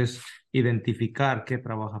hacemos, es identificar qué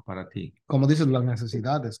trabaja para ti. Como dices, las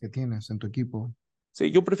necesidades que tienes en tu equipo.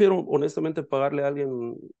 Sí, yo prefiero honestamente pagarle a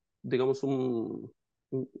alguien, digamos,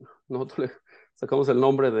 nosotros le sacamos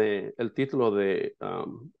el título de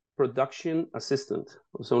Production Assistant,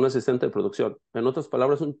 o sea, un asistente de producción. En otras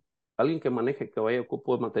palabras, alguien que maneje, que vaya,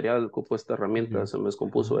 ocupo material, ocupo esta herramienta, Ya. se me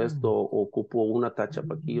descompuso Ah. esto, o ocupo una tacha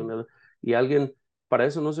para aquí, y alguien, para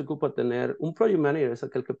eso no se ocupa tener, un project manager es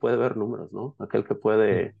aquel que puede ver números, ¿no? Aquel que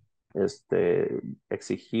puede,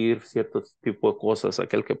 exigir cierto tipo de cosas,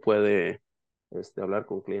 aquel que puede hablar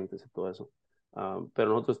con clientes y todo eso. Pero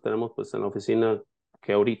nosotros tenemos pues en la oficina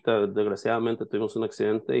que ahorita desgraciadamente tuvimos un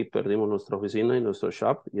accidente y perdimos nuestra oficina y nuestro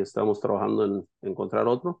shop y estamos trabajando en encontrar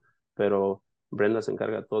otro, pero Brenda se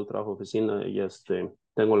encarga de todo el trabajo de oficina y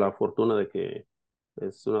tengo la fortuna de que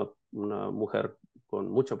es una mujer con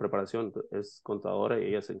mucha preparación, es contadora y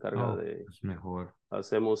ella se encarga Oh, de, es mejor.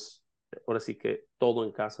 hacemos ahora sí que todo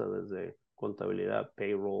en casa desde contabilidad,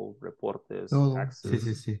 payroll, reportes, Todo. Sí, sí, Ujú.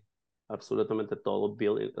 taxes, sí. absolutamente todo,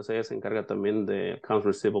 billing, o sea, ella se encarga también de accounts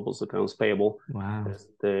receivables, accounts payable, Wow.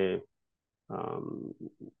 este, um,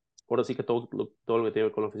 ahora sí que todo lo que tiene que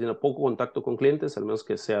ver con la oficina, poco contacto con clientes, al menos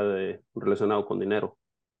que sea relacionado con dinero,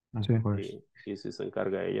 Of Sí. course. y sí se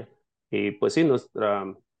encarga ella. Y pues sí,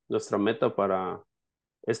 nuestra meta para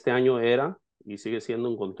este año era y sigue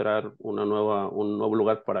siendo encontrar un nuevo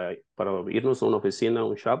lugar para irnos a una oficina,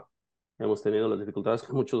 un shop. Hemos tenido las dificultades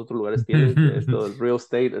que muchos otros lugares tienen, que esto del real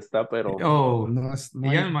estate está, pero Oh, No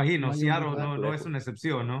y ya hay, me no imagino, hay un Seattle lugar. no es complejo. una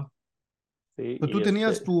excepción, ¿no? Sí, Pero tú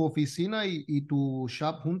tenías tu oficina y tu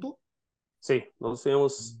shop junto. sí, nosotros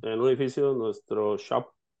teníamos en un edificio nuestro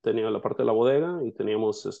shop tenía la parte de la bodega y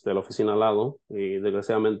teníamos la oficina al lado. Y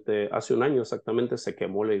desgraciadamente, hace un año exactamente se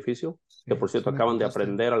quemó el edificio, que por Sí cierto me acaban de contaste.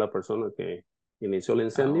 aprender a la persona que inició el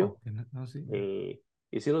incendio. No, sí.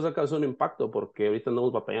 Y sí nos ha causado un impacto porque ahorita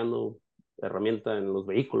andamos batallando herramienta en los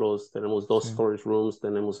vehículos, tenemos dos Sí. storage rooms,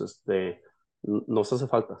 tenemos nos hace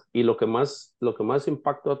falta. Y lo que más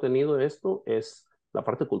impacto ha tenido esto es la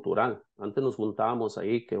parte cultural. Antes nos juntábamos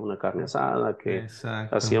ahí, que una carne asada, que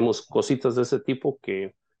Exacto. hacíamos cositas de ese tipo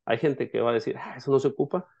que hay gente que va a decir, ah, eso no se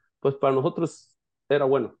ocupa. Pues para nosotros era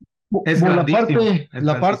bueno. Es Bueno, grandísimo, es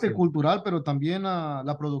la parte grandísimo. cultural, pero también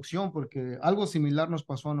la producción, porque algo similar nos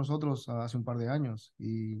pasó a nosotros hace un par de años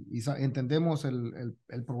y entendemos el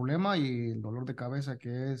problema y el dolor de cabeza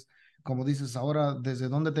que es, como dices, ahora desde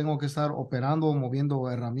dónde tengo que estar operando, moviendo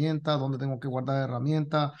herramienta, dónde tengo que guardar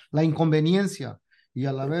herramienta, la inconveniencia y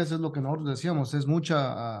a la vez es lo que nosotros decíamos, es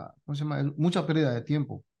mucha, ¿cómo se llama? Es mucha pérdida de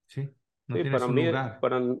tiempo. Sí, no Sí, tiene su lugar.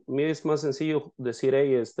 para mí es más sencillo decir,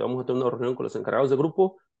 hey, vamos a tener una reunión con los encargados de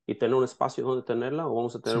grupo y tener un espacio donde tenerla, o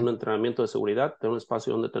vamos a tener Sí, un entrenamiento de seguridad, tener un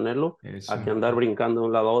espacio donde tenerlo, a que andar Exacto. brincando de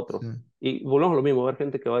un lado a otro. sí. Y volvemos a lo mismo, ver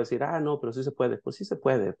gente que va a decir, ah, no, pero sí se puede. Pues sí se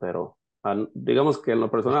puede, pero digamos que en lo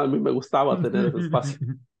personal a mí me gustaba tener ese espacio.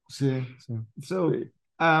 Sí, sí. So, Sí.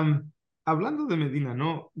 hablando de Medina,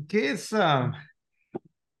 ¿no? ¿Qué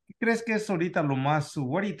crees que es ahorita lo más,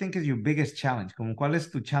 what do you think is your biggest challenge? Como, ¿cuál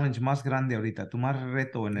es tu challenge más grande ahorita, tu más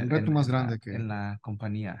reto El reto más grande que... en la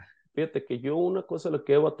compañía? Fíjate que yo una cosa a la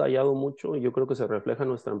que he batallado mucho, y yo creo que se refleja en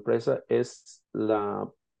nuestra empresa, es la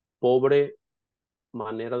pobre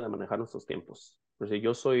manera de manejar nuestros tiempos. Pues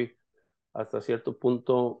yo soy, hasta cierto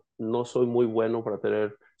punto, no soy muy bueno para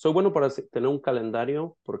soy bueno para tener un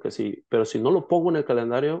calendario, porque sí, pero si no lo pongo en el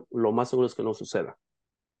calendario, lo más seguro es que no suceda.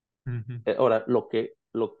 Ujú. Ahora, lo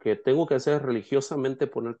que tengo que hacer es religiosamente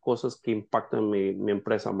poner cosas que impactan mi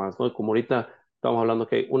empresa más, ¿no? Como ahorita estamos hablando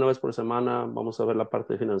que una vez por semana vamos a ver la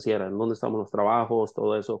parte financiera, en dónde estamos los trabajos,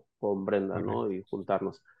 todo eso con Brenda, ¿no? Correcto. Y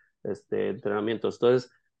juntarnos, entrenamientos.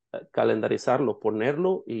 Entonces, calendarizarlo,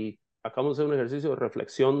 ponerlo y acabamos de hacer un ejercicio de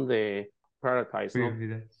reflexión de prioritize, ¿no?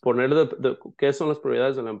 Prioridades. Poner qué son las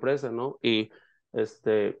prioridades de la empresa, ¿no? Y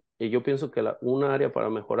yo pienso que una área para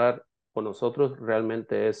mejorar con nosotros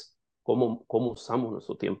realmente es cómo usamos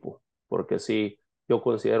nuestro tiempo. Porque si yo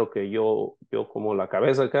considero que yo como la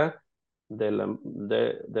cabeza acá de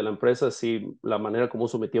la empresa, si la manera como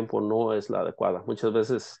uso mi tiempo no es la adecuada. Muchas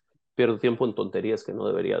veces pierdo tiempo en tonterías que no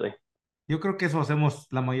debería de. Yo creo que eso hacemos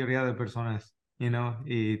la mayoría de personas,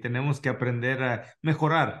 y tenemos que aprender a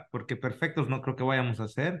mejorar, porque perfectos no creo que vayamos a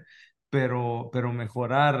ser, pero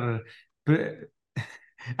mejorar. Pe-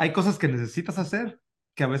 Hay cosas que necesitas hacer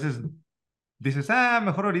que a veces dices,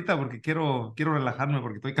 mejor ahorita porque quiero relajarme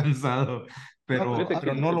porque estoy cansado, No, pero Fíjate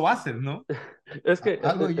pero que no lo haces, ¿no? es que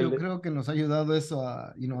algo yo creo que nos ha ayudado eso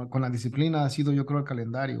con la disciplina ha sido yo creo el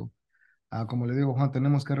calendario. Como le digo, Juan,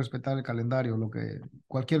 tenemos que respetar el calendario,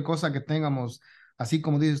 cualquier cosa que tengamos, así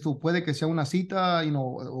como dices tú, puede que sea una cita,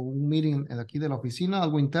 o un meeting de aquí de la oficina,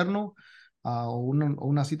 algo interno, o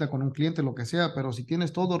una cita con un cliente, lo que sea, pero si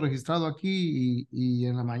tienes todo registrado aquí y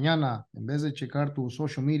en la mañana, en vez de checar tu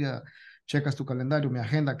social media, checas tu calendario, mi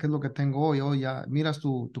agenda, qué es lo que tengo hoy ya miras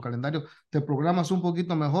tu calendario, te programas un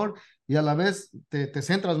poquito mejor y a la vez te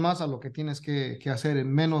centras más a lo que tienes que hacer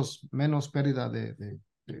en menos pérdida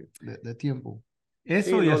de tiempo.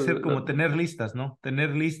 Eso sí, y no, hacer como tener listas, ¿no?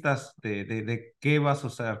 Tener listas de qué vas a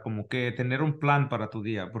usar, como que tener un plan para tu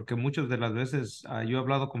día, porque muchas de las veces yo he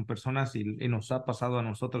hablado con personas y nos ha pasado a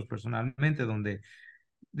nosotros personalmente, donde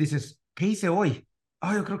dices, ¿qué hice hoy?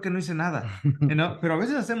 Yo creo que no hice nada. Pero a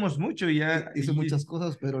veces hacemos mucho y ya, Hice muchas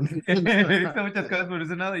cosas, pero no hice hice muchas nada. cosas, pero no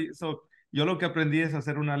hice nada. Yo lo que aprendí es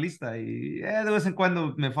hacer una lista y de vez en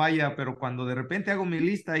cuando me falla, pero cuando de repente hago mi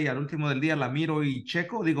lista y al último del día la miro y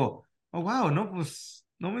checo, digo, oh, wow, no, pues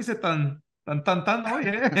no me hice tan hoy, sí,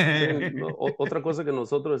 ¿eh? no, otra cosa que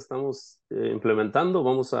nosotros estamos implementando,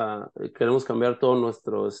 queremos cambiar todo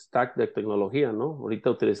nuestro stack de tecnología, ¿no? Ahorita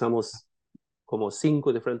utilizamos como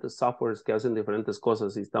 5 diferentes softwares que hacen diferentes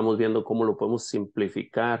cosas y estamos viendo cómo lo podemos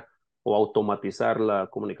simplificar o automatizar la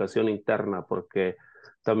comunicación interna, porque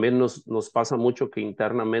también nos pasa mucho que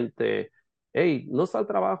internamente, hey, no está el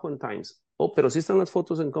trabajo en Times, pero sí están las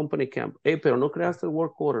fotos en Company Camp, hey, pero no creaste el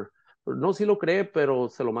work order, no, sí lo creé, pero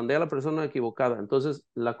se lo mandé a la persona equivocada. Entonces,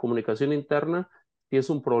 la comunicación interna sí es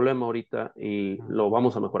un problema ahorita y lo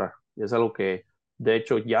vamos a mejorar. Y es algo que de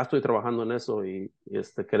hecho, ya estoy trabajando en eso y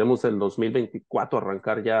queremos el 2024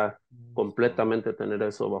 arrancar ya completamente tener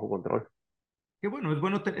eso bajo control. Qué bueno,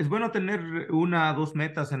 es bueno tener una o dos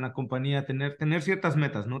metas en la compañía, tener ciertas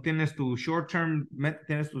metas, ¿no? Tienes tu short term,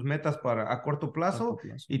 tienes tus metas a corto plazo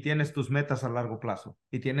y tienes tus metas a largo plazo.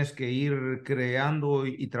 Y tienes que ir creando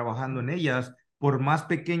y trabajando en ellas, por más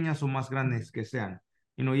pequeñas o más grandes que sean.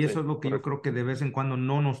 Y eso Sí, es lo que yo correcto. creo que de vez en cuando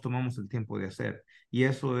no nos tomamos el tiempo de hacer. Y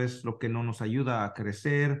eso es lo que no nos ayuda a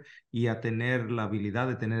crecer y a tener la habilidad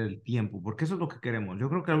de tener el tiempo, porque eso es lo que queremos. Yo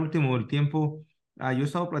creo que al último el tiempo. Yo he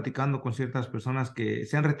estado platicando con ciertas personas que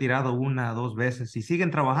se han retirado una o dos veces y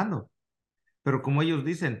siguen trabajando, pero como ellos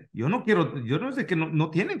dicen, yo no quiero, yo no sé que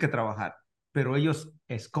no tienen que trabajar, pero ellos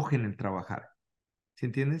escogen el trabajar, ¿sí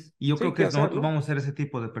entiendes? Y yo Sí, creo ¿qué que hacer, nosotros no? vamos a ser ese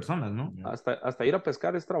tipo de personas, ¿no? Yeah. Hasta ir a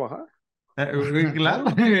pescar es trabajar. Claro.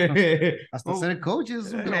 Todo. Hasta Oh, ser coach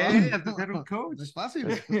es un trabajo. hasta ser un No coach. es fácil.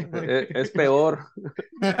 Es peor.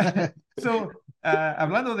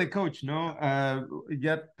 Hablando de coach, ¿no?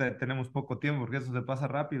 Ya tenemos poco tiempo porque eso se pasa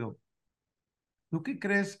rápido. ¿Tú qué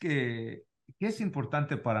crees que es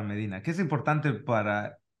importante para Medina? ¿Qué es importante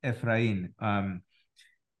para Efraín?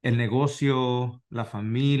 El negocio, la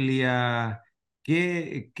familia,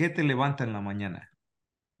 ¿qué te levanta en la mañana?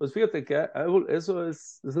 Pues fíjate que eso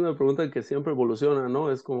es una pregunta que siempre evoluciona,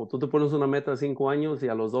 ¿no? Es como tú te pones una meta a 5 años y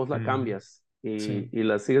a los 2 la Ujú. cambias y, Sí, y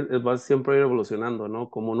la sigues, vas siempre a ir evolucionando, ¿no?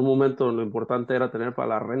 Como en un momento lo importante era tener para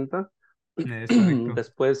la renta, Exacto.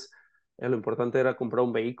 después lo importante era comprar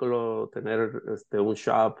un vehículo, tener un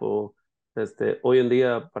shop hoy en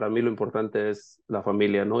día para mí lo importante es la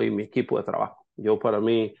familia, ¿no? Y mi equipo de trabajo. Para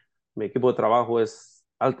mí, mi equipo de trabajo es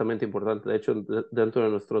altamente importante. De hecho, dentro de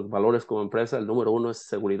nuestros valores como empresa, el número uno es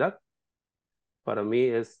seguridad. Para mí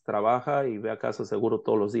es trabaja y ve a casa seguro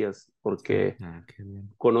todos los días, Sí, porque qué bien.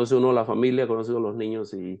 conoce uno a la familia, conoce uno a los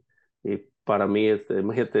niños y para mí,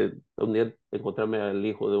 imagínate un día encontrarme al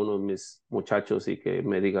hijo de uno de mis muchachos y que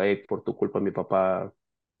me diga, hey, por tu culpa a mi papá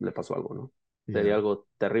le pasó algo, ¿no? Sería yeah. algo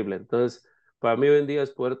terrible. Entonces, para mí hoy en día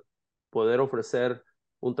es poder ofrecer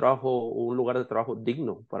un trabajo, un lugar de trabajo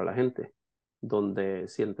digno para la gente, donde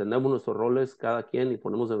si entendemos nuestros roles cada quien y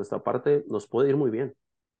ponemos de nuestra parte, nos puede ir muy bien,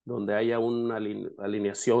 donde haya una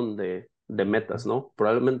alineación de metas, ¿no?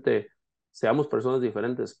 Probablemente seamos personas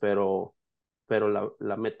diferentes, pero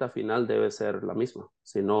la meta final debe ser la misma.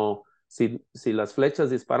 Si no, si las flechas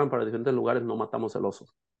disparan para diferentes lugares, no matamos el oso.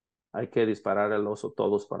 Hay que disparar al oso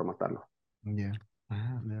todos para matarlo. Yeah.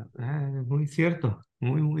 Ah, Yeah. muy cierto,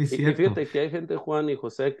 muy Y cierto. fíjate que hay gente, Juan y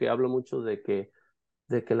José, que habla mucho de que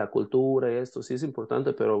la cultura y esto sí es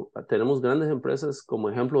importante, pero tenemos grandes empresas como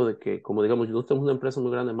ejemplo de que, como digamos, nosotros tenemos una empresa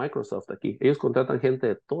muy grande, Microsoft, aquí. Ellos contratan gente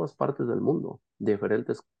de todas partes del mundo,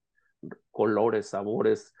 diferentes colores,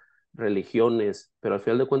 sabores, religiones, pero al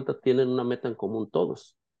final de cuentas tienen una meta en común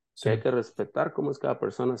todos, que hay Sí. que respetar cómo es cada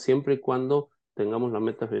persona, siempre y cuando tengamos la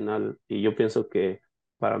meta final. Y yo pienso que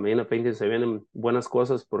para Medina Painting se vienen buenas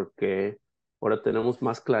cosas porque ahora tenemos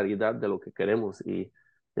más claridad de lo que queremos y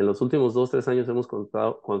en los últimos 2, 3 años hemos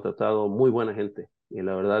contratado muy buena gente y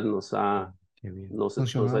la verdad Qué bien. nos ha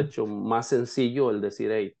Funcionado. hecho más sencillo el decir,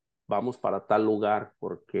 hey, vamos para tal lugar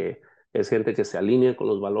porque es gente que se alinea con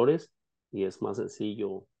los valores y es más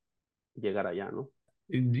sencillo llegar allá, ¿no?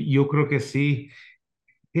 Yo creo que sí.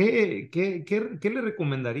 ¿Qué le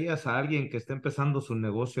recomendarías a alguien que está empezando su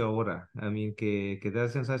negocio ahora? A mí, que te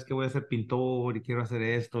dicen, ¿sabes qué? Voy a ser pintor y quiero hacer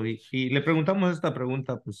esto. Y le preguntamos esta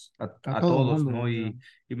pregunta pues A a todo todos, mundo. ¿no? Yeah.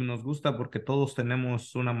 Y nos gusta porque todos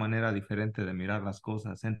tenemos una manera diferente de mirar las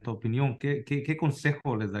cosas. En tu opinión, ¿qué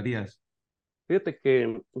consejo les darías? Fíjate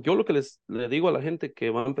que yo lo que le digo a la gente que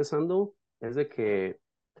va empezando es de que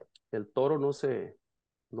el toro no se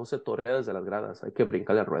torea desde las gradas, hay que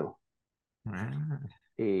brincarle al ruedo. Ah,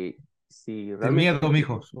 Y si sin miedo, realmente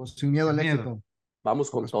mijos. O sin miedo Sin al miedo. éxito. vamos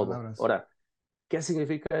con Pocas todo. palabras. Ahora, ¿qué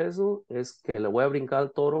significa eso? Es que le voy a brincar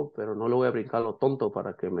al toro, pero no le voy a brincar a lo tonto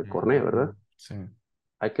para que me cornee, ¿verdad? Sí.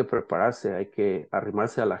 Hay que prepararse, hay que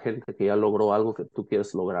arrimarse a la gente que ya logró algo que tú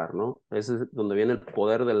quieres lograr, ¿no? Ese es donde viene el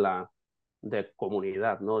poder de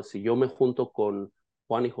comunidad, ¿no? Si yo me junto con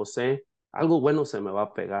Juan y José, algo bueno se me va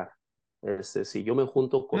a pegar. Si yo me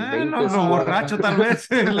junto con 20 Lo escuadras, borracho tal vez,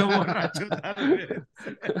 lo borracho tal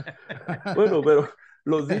vez. bueno, pero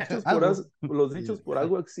los dichos por, Algo. los Yeah. dichos por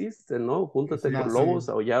algo existen, ¿no? Júntate No, con sí. lobos,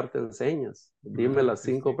 a aullar te enseñas. Dime Claro las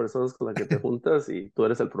que 5 sí. personas con las que te juntas y tú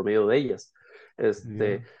eres el promedio de ellas.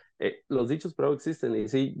 Yeah. Los dichos por algo existen y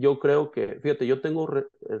sí, yo creo que, fíjate, yo tengo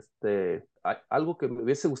algo que me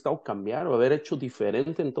hubiese gustado cambiar o haber hecho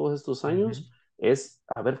diferente en todos estos Ujú. años es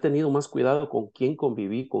haber tenido más cuidado con quién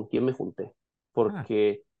conviví, con quién me junté, Ah,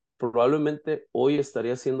 porque probablemente hoy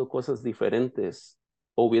estaría haciendo cosas diferentes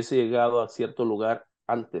o hubiese llegado a cierto lugar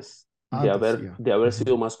antes de Antes, haber, yeah. de haber Ujú.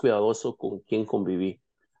 sido más cuidadoso con quién conviví.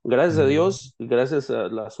 Gracias a Mm, Dios, gracias a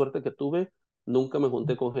la suerte que tuve, nunca me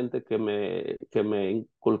junté con gente que me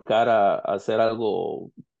inculcara a hacer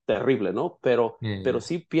algo terrible, ¿no? Pero yeah.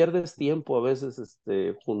 sí pierdes tiempo a veces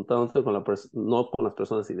juntándote con no con las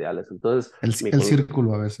personas ideales. Entonces, El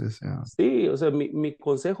círculo a veces. Yeah. sí, o sea, mi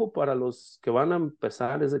consejo para los que van a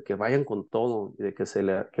empezar es de que vayan con todo y de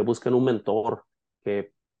que busquen un mentor,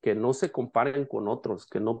 que, que no se comparen con otros,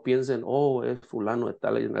 que no piensen, oh, es fulano de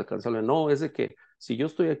tal, es inalcanzable. No, es de que si yo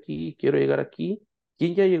estoy aquí, quiero llegar aquí,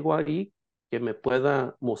 ¿quién ya llegó ahí que me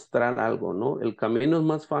pueda mostrar algo, ¿no? El camino es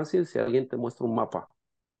más fácil si alguien te muestra un mapa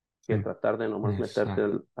que Sí. tratar de nomás meterte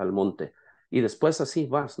Exacto. al monte. Y después así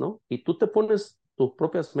vas, ¿no? Y tú te pones tus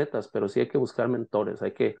propias metas, pero sí hay que buscar mentores,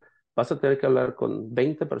 vas a tener que hablar con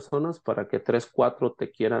 20 personas para que 3 4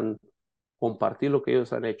 te quieran compartir lo que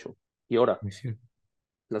ellos han hecho. Y ahora, Muy cierto.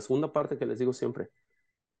 la segunda parte que les digo siempre,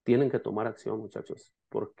 tienen que tomar acción, muchachos,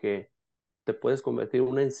 porque te puedes convertir en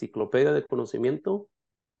una enciclopedia de conocimiento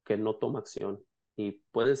que no toma acción. Y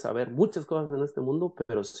puedes saber muchas cosas en este mundo,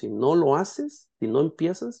 pero si no lo haces, si no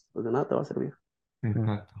empiezas, pues de nada te va a servir. Sí.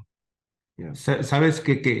 Exacto. Yeah. Sabes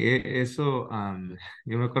que eso,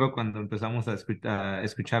 yo me acuerdo cuando empezamos a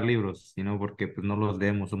escuchar libros, ¿no? Porque pues no los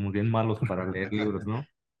leemos, somos bien malos para leer libros, ¿no?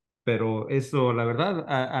 Pero eso, la verdad,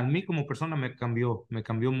 a mí como persona me cambió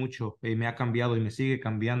mucho y me ha cambiado y me sigue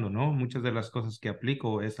cambiando, ¿no? Muchas de las cosas que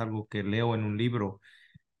aplico es algo que leo en un libro,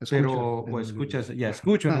 Escuchas pero, en o un libro. escuchas, ya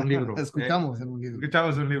escucho en un libro, Escuchamos en un libro.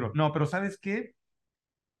 escuchamos en un libro. No, pero ¿sabes qué?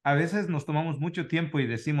 A veces nos tomamos mucho tiempo y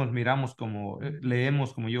decimos, miramos como,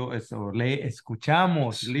 leemos como yo, eso,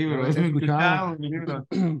 escuchamos libros, Escuchamos. escuchamos libros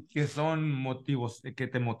que son motivos, que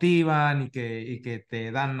te motivan y que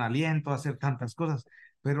te dan aliento a hacer tantas cosas.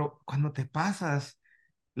 Pero cuando te pasas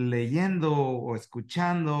leyendo o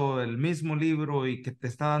escuchando el mismo libro y que te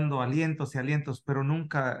está dando alientos y alientos, pero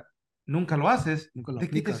nunca lo haces, Nunca lo ¿de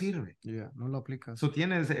qué te aplicas. sirve? Yeah, no lo aplicas. Eso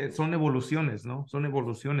tienes, son evoluciones, ¿no? Son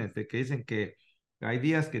evoluciones de que dicen que hay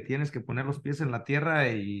días que tienes que poner los pies en la tierra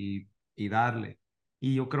y darle.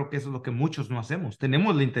 Y yo creo que eso es lo que muchos no hacemos.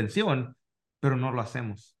 Tenemos la intención, pero no lo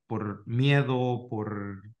hacemos por miedo,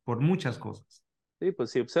 por muchas cosas. Sí,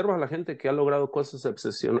 pues si observas a la gente que ha logrado cosas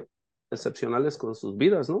excepcionales con sus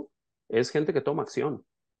vidas, ¿no? Es gente que toma acción. O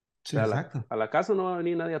Sí, sea, Exacto. a la casa no va a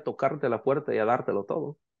venir nadie a tocarte la puerta y a dártelo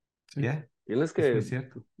todo. sí. Ya, Tienes es muy que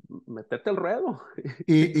cierto. meterte el ruedo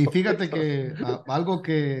y Y todo fíjate eso. que algo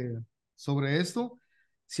que sobre esto,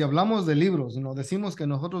 si hablamos de libros, nos decimos que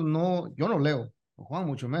nosotros no, yo no leo, o Juan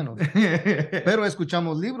mucho menos, pero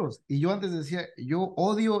escuchamos libros. Y yo antes decía, yo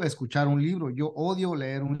odio escuchar un libro, yo odio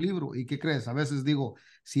leer un libro. ¿Y qué crees? A veces digo,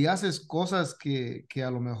 si haces cosas que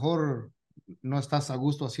a lo mejor no estás a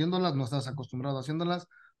gusto haciéndolas, no estás acostumbrado haciéndolas,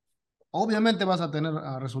 obviamente vas a tener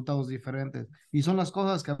resultados diferentes. Y son las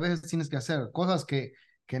cosas que a veces tienes que hacer, cosas que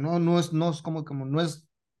no es como no es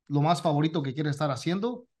lo más favorito que quieres estar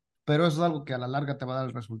haciendo, pero eso es algo que a la larga te va a dar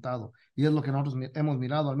el resultado. Y es lo que nosotros hemos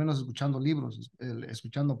mirado, al menos escuchando libros,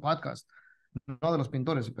 escuchando podcasts, no de los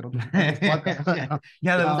pintores, pero otros podcasts.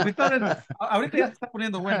 Ya, de los Ah, pintores, ahorita ya se está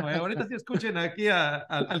poniendo bueno, ¿eh? Ahorita sí escuchen aquí al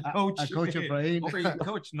a coach. Coach Efraín. Oye,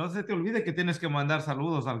 coach, no se te olvide que tienes que mandar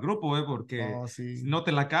saludos al grupo, ¿eh? Porque Oh, si sí. no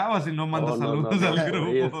te la acabas y no Oh, mandas no, no, saludos no, al soy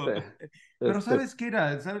grupo. Pero este, ¿sabes qué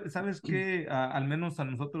era? ¿Sabes qué? Al menos a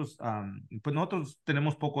nosotros, pues nosotros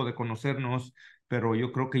tenemos poco de conocernos, pero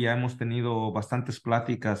yo creo que ya hemos tenido bastantes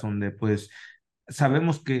pláticas donde pues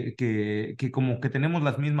sabemos que como que tenemos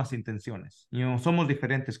las mismas intenciones. Somos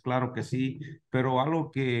diferentes, claro que sí, pero algo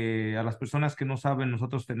que a las personas que no saben,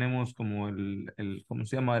 nosotros tenemos como ¿cómo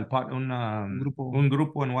se llama? Un grupo Un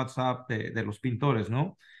grupo en WhatsApp de los pintores,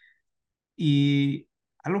 ¿no? Y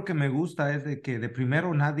algo que me gusta es de que de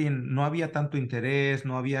primero no había tanto interés,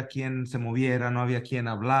 no había quien se moviera, no había quien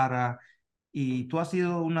hablara. Y tú has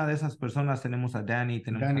sido una de esas personas, tenemos a Danny,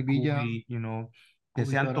 tenemos Danny a Villa, Kobe, Kobe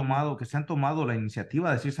Carano. que se han tomado la iniciativa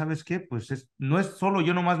de decir, ¿sabes qué? Pues no es solo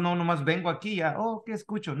yo nomás, no, nomás vengo aquí ya, oh, ¿qué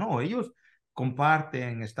escucho? No, ellos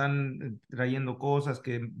comparten, están trayendo cosas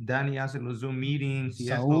que Danny hace los Zoom meetings y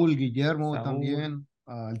esto, Saúl, Guillermo Saúl, también,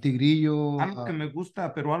 el Tigrillo, algo que me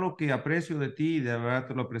gusta, pero algo que aprecio de ti, y de verdad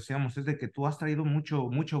te lo apreciamos, es de que tú has traído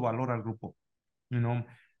mucho valor al grupo, you know,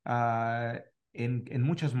 ah, en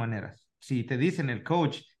muchas maneras. Si te dicen el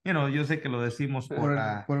coach, yo sé que lo decimos por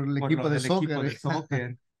el equipo de el equipo de soccer.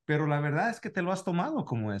 soccer, pero la verdad es que te lo has tomado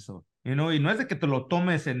como eso, y no es de que te lo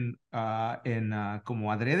tomes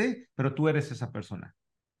como adrede, pero tú eres esa persona,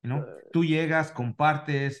 Tú llegas,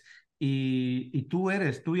 compartes, y tú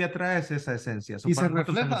ya traes esa esencia. So, Y para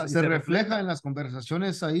nosotros y se se refleja refleja. en las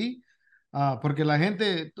conversaciones ahí, porque la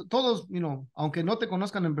gente, todos, aunque no te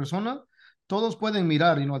conozcan en persona, todos pueden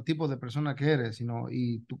mirar, el tipo de persona que eres,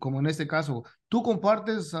 y tú, como en este caso, tú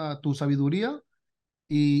compartes tu sabiduría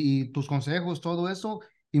y tus consejos, todo eso,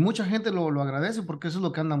 y mucha gente lo agradece porque eso es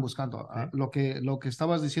lo que andan buscando. Sí. Lo que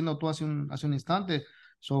estabas diciendo tú hace un instante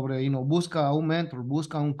sobre, busca a un mentor,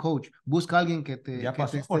 busca a un coach, busca a alguien Ya que te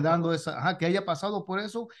pasó esté por dando todo. que haya pasado por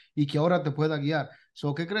eso y que ahora te pueda guiar.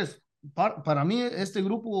 So, ¿qué crees? Para mí, este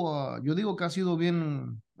grupo, yo digo que ha sido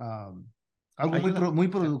bien, algo Ayuda. Sí.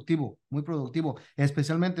 muy productivo,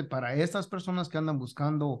 especialmente para estas personas que andan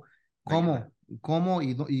buscando Ayuda. cómo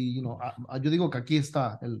yo digo que aquí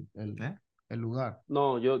está ¿Eh? el lugar.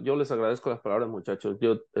 No, yo les agradezco las palabras, muchachos.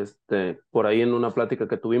 Yo, por ahí en una plática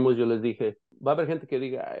que tuvimos, yo les dije, va a haber gente que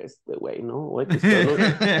diga, "Ah, este güey, ¿no? O X, pero no,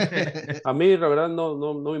 a mí la verdad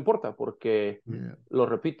no me importa porque, Yeah. lo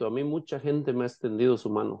repito, a mí mucha gente me ha extendido su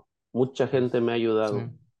mano, mucha gente me ha Sí, ayudado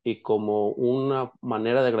y como una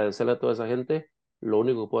manera de agradecerle a toda esa gente, lo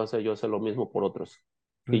único que puedo hacer yo es hacer lo mismo por otros.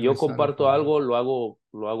 Si yo regresar el comparto favor. algo,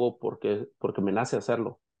 lo hago porque me nace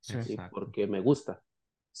hacerlo Sí, y Exacto. porque me gusta.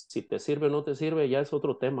 Si te sirve o no te sirve, ya es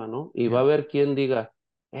otro tema, ¿no? Y va a Ya. haber quien diga,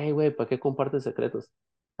 hey, güey, ¿para qué compartes secretos?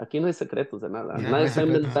 Aquí no hay secretos de nada, ya no nadie hay está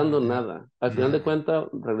secretos. inventando Yeah. nada. Al final de Nada. cuentas,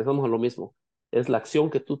 regresamos a lo mismo. Es la acción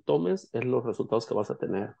que tú tomes, es los resultados que vas a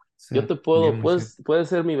tener. Sí, Yo te Bien, puedo, muy cierto. puedes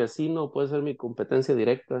ser mi vecino, puedes ser mi competencia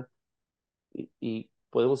directa y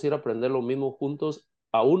podemos ir a aprender lo mismo juntos.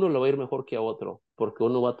 A uno le va a ir mejor que a otro, porque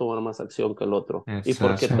uno va a tomar más acción que el otro. Y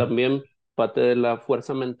porque sí, Exacto. también va a tener la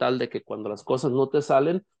fuerza mental de que cuando las cosas no te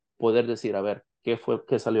salen, poder decir, a ver, ¿qué fue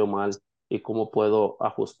que salió mal? Y cómo puedo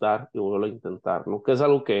ajustar y volverlo a intentar, ¿no? Que es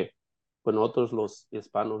algo que, pues nosotros los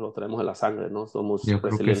hispanos lo traemos en la sangre, ¿no? Somos Yo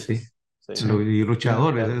creo que sí. resilientes, ¿sí? sí. Y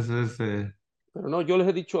luchadores, Pero, eso es. pero no, yo les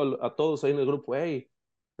he dicho a todos ahí en el grupo, hey,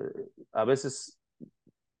 a veces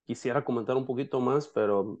quisiera comentar un poquito más,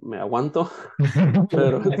 pero me aguanto.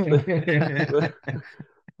 Pero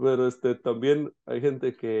pero también hay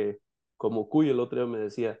gente que, como Cuy el otro día me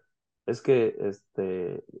decía, es que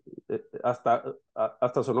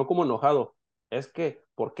hasta sonó como enojado. Es que,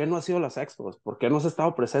 ¿por qué no has ido a las expos? ¿Por qué no has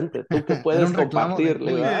estado presente? ¿Tú qué Era puedes un reclamo de compartir?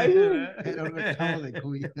 Le digo, Cuy. ay, güey. Era un reclamo de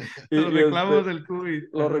Cuy. Los Y, reclamos del COVID.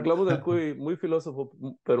 los reclamos del Cuy, muy filósofo,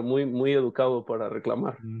 pero muy educado para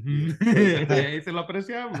reclamar. Ujú. Este, Ahí se lo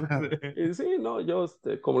apreciamos. Y sí, no, yo,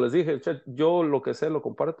 como les dije, yo lo que sé lo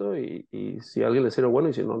comparto y si a alguien le sirve, bueno,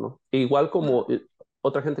 y si no, no. Igual como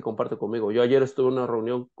otra gente comparte conmigo. Yo ayer estuve en una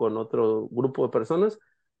reunión con otro grupo de personas,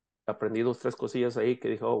 aprendí dos, tres cosillas ahí que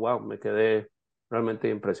dije, oh, wow, me quedé realmente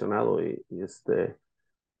impresionado y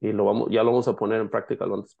ya lo vamos a poner en práctica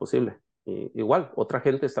lo antes posible. Y igual, otra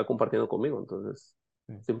gente está compartiendo conmigo, entonces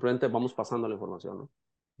simplemente vamos pasando la información, ¿no?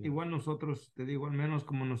 Igual nosotros, te digo, al menos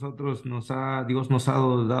como nosotros Dios nos ha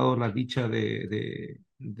dado la dicha de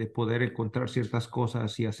poder encontrar ciertas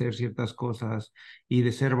cosas y hacer ciertas cosas y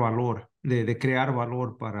de ser valor, de crear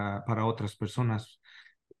valor para otras personas.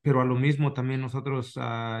 Pero a lo mismo también nosotros,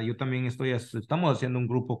 yo también estamos haciendo un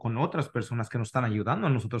grupo con otras personas que nos están ayudando a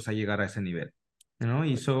nosotros a llegar a ese nivel, ¿no?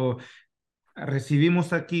 Y Correcto. eso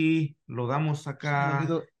recibimos aquí, lo damos Se me acá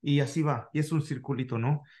olvidó. y así va, y es un circulito,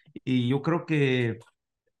 ¿no? Y yo creo que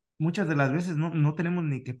muchas de las veces no tenemos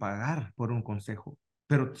ni que pagar por un consejo,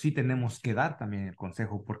 pero sí tenemos que dar también el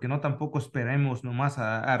consejo, porque no tampoco esperemos nomás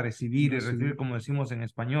a recibir y recibir, Recibir. como decimos en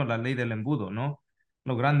español, la ley del embudo, ¿no?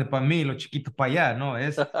 Lo grande para mí, lo chiquito para allá, ¿no?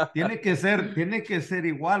 Tiene que ser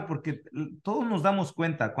igual, porque todos nos damos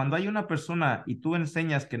cuenta, cuando hay una persona y tú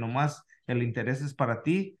enseñas que nomás el interés es para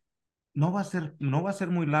ti, no va a ser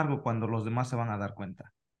muy largo cuando los demás se van a dar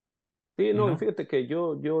cuenta, Sí, no, y ¿no? fíjate que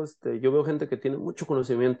yo veo gente que tiene mucho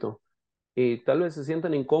conocimiento y tal vez se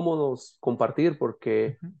sientan incómodos compartir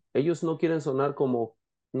porque Ujú, ellos no quieren sonar como,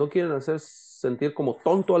 no quieren hacer sentir como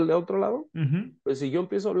tonto al de otro lado. ujú. Pues si yo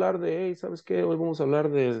empiezo a hablar de, hey, ¿sabes qué? Hoy vamos a hablar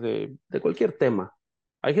de cualquier tema.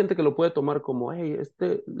 Hay gente que lo puede tomar como, hey,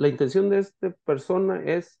 la intención de esta persona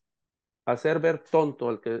es hacer ver tonto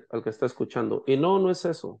al que está escuchando. Y no es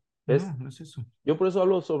eso. No, no es eso. Yo por eso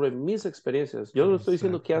hablo sobre mis experiencias. Yo no estoy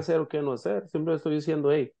diciendo qué Exacto. hacer o qué no hacer. Siempre estoy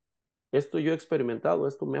diciendo, hey, esto yo he experimentado,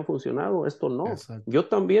 esto me ha funcionado, esto no. Exacto. Yo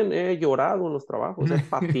también he llorado en los trabajos, he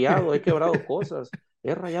pateado, he quebrado cosas,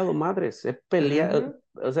 he rayado madres, he peleado.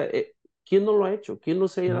 Ajá. O sea, ¿quién no lo ha hecho? ¿Quién no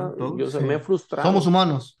se No, ha, yo, o todos. sea, Sí. me he Somos frustrado?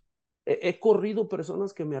 humanos. He corrido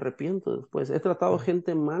personas que me arrepiento después, he tratado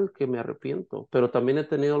gente mal que me arrepiento, pero también he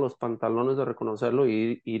tenido los pantalones de reconocerlo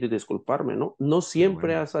y ir y disculparme, ¿no? No Qué siempre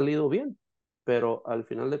bueno. ha salido bien, pero al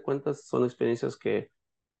final de cuentas son experiencias que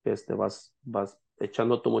vas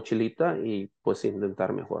echando tu mochilita y pues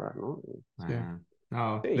intentar mejorar, ¿no? Sí. Ah.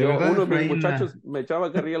 No, Sí, de verdad, uno de mis Efraín. muchachos me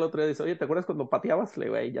echaba carrilla el otro día y dice, oye, ¿te acuerdas cuando pateabas? Le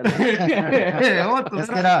digo, "Ey, ya no. Oh, tú Es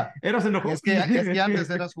que era, eras enojón. es que antes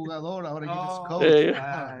eras jugador, ahora eres Oh, coach.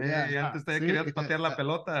 antes te Sí. querías patear la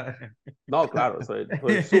pelota. No, claro,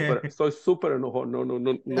 soy súper enojón, no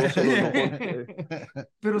solo enojón.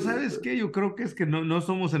 Pero Sí, ¿sabes qué? Yo creo que es que no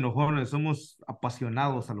somos enojones, somos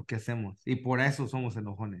apasionados a lo que hacemos y por eso somos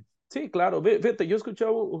enojones. sí, claro, fíjate, yo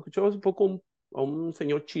escuchaba hace poco a un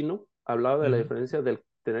señor chino, hablaba de la Ujú. diferencia del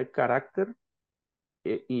tener carácter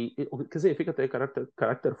 ¿qué significa tener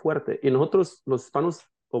carácter fuerte? Y nosotros, los hispanos,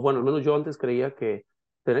 o bueno, al menos yo antes creía que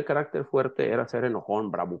tener carácter fuerte era ser enojón,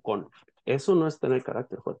 bravucón. Eso no es tener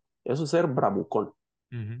carácter fuerte, eso es ser bravucón.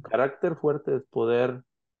 Ujú. Carácter fuerte es poder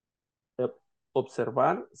eh,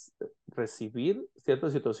 observar, recibir cierta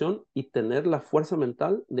situación y tener la fuerza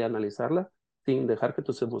mental de analizarla sin dejar que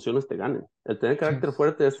tus emociones te ganen. El tener Sí, carácter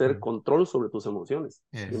fuerte es tener Sí, control sobre tus emociones.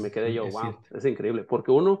 Y me quedé yo, es wow, cierto. es increíble,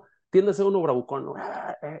 porque uno tiende a ser uno bravucón, ¿no?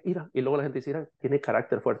 Mira. Y luego la gente dice, mira, tiene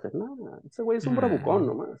carácter fuerte. No, ese güey es un bravucón Mm.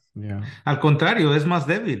 nomás. ya. Al contrario, es más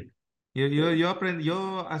débil. Yo, Sí, yo, yo aprendí,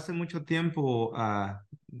 yo hace mucho tiempo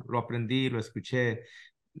lo aprendí, lo escuché.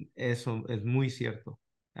 Eso es muy cierto.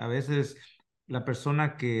 A veces la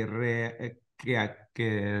persona que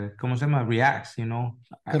 ¿cómo se llama? Reacts,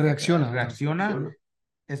 Que reacciona. reacciona funciona.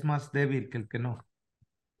 es más débil que el que no.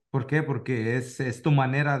 ¿Por qué? Porque es tu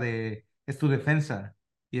manera es tu defensa.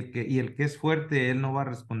 Y el que es fuerte, él no va a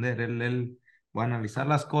responder. Él va a analizar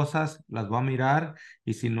las cosas, las va a mirar,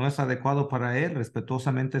 y si no es adecuado para él,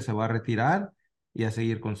 respetuosamente se va a retirar y a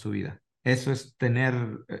seguir con su vida. Eso es tener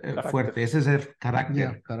Carácter. fuerte, ese es el Ya,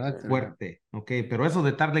 carácter carácter. fuerte, ¿ok? Pero eso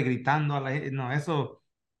de estarle gritando a la gente, no, eso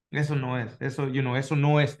no es, eso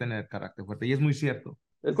no es tener carácter fuerte, y es muy cierto.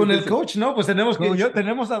 Es Con el difícil. coach, ¿no? Pues Coach,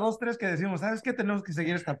 tenemos a dos, tres que decimos, ¿sabes qué? Tenemos que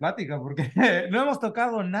seguir esta plática porque no hemos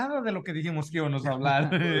tocado nada de lo que dijimos que íbamos a hablar.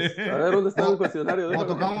 Pues, a ver, ¿dónde está el o, cuestionario? o Déjalo.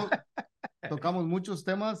 tocamos Tocamos muchos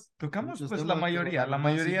pues la temas, mayoría, pero la da sí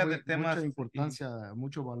mayoría de mucha temas. importancia,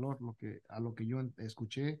 mucho valor a lo que yo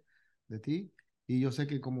escuché de ti. Y yo sé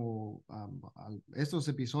que como estos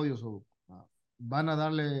episodios van a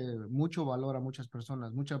darle mucho valor a muchas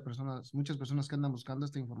personas que andan buscando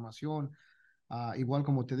esta información, igual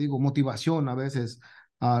como te digo, motivación a veces.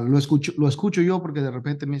 Lo escucho yo porque de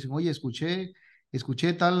repente me dicen, oye,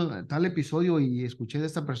 escuché tal episodio y escuché de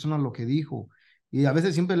esta persona lo que dijo. Y a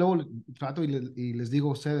veces siempre luego trato y les digo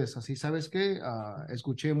a ustedes, así, ¿sabes qué?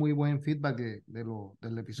 Escuché muy buen feedback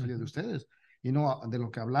del episodio de Ujú. ustedes y no de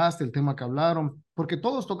lo que hablaste, el tema que hablaron, porque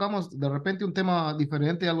todos tocamos de repente un tema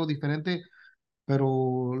diferente, algo diferente,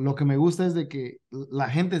 pero lo que me gusta es de que la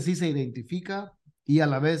gente sí se identifica y a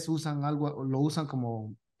la vez usan algo, lo usan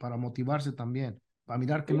como para motivarse también, para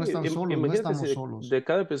mirar que Sí, no están solos, no imagínate si estamos solos. de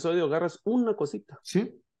cada episodio agarras una cosita.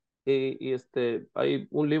 Sí, Hay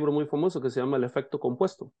un libro muy famoso que se llama El efecto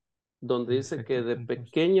compuesto, donde El dice que efecto de compuesto.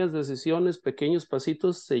 pequeñas decisiones, pequeños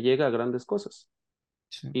pasitos, se llega a grandes cosas.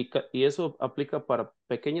 sí, Y eso aplica para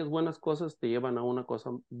pequeñas buenas cosas, te llevan a una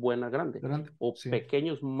cosa buena grande. grande, O sí,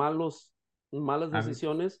 pequeños malas Hábitos.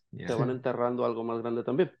 decisiones te Ya. sí, van enterrando algo más grande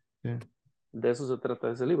también. sí. De eso se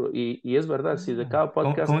trata ese libro. Y es verdad, si de cada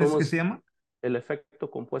podcast ¿Cómo es que se tomamos llama? el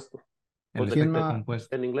efecto compuesto, o El ¿Quién, efecto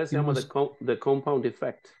compuesto. en inglés se quién lo, llama es- the compound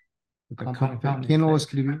effect. The compound effect? compound ¿Quién lo effect.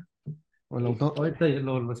 escribió? ¿O el autor? Ahorita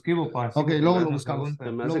lo escribo para así Ok, no luego lo perderme buscamos.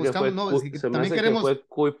 preguntas. Lo buscamos, no, es que Se me también hace que queremos, fue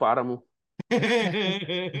Cuy Páramo.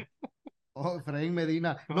 oh, Efraín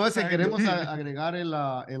Medina, no, es que Compound. queremos agregar el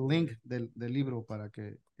link del libro para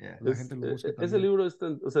que Yeah. la gente lo busque Ese también. libro,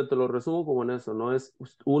 o sea, te lo resumo como en eso, ¿no?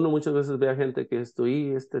 Uno muchas veces ve a gente que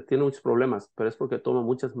tiene muchos problemas, pero es porque toma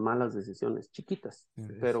muchas malas decisiones, chiquitas, Sí,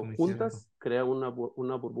 Sí, es pero muy cierto. juntas crea una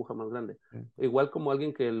burbuja más grande. sí, Igual como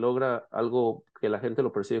alguien que logra algo que la gente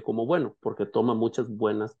lo percibe como bueno, porque toma muchas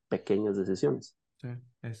buenas pequeñas decisiones. sí.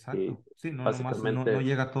 Y Exacto. Sí, no, nomás no básicamente,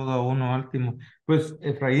 llega todo a uno último. Pues,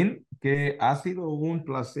 Efraín, que ha sido un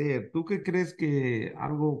placer. ¿Tú qué crees que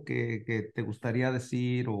algo que te gustaría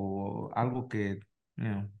decir o algo que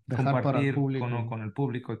Dejar para el compartir público. con el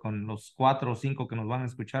público y con los 4 o 5 que nos van a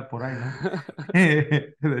escuchar por ahí, ¿no?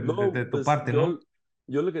 De, no, de tu pues parte, ¿no?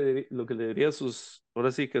 yo lo que le diría a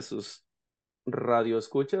ahora sí que a sus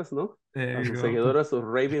radioescuchas, ¿no? A There you sus go. seguidores, a sus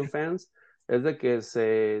raving fans, es de que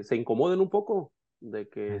se incomoden un poco, de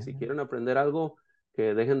que Ah, si quieren aprender algo,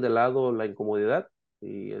 que dejen de lado la incomodidad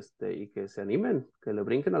y que se animen, que le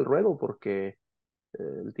brinquen al ruedo, porque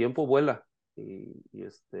el tiempo vuela y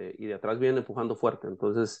de atrás viene empujando fuerte.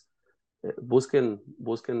 Entonces, busquen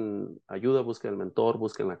ayuda, busquen el mentor,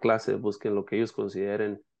 busquen la clase, busquen lo que ellos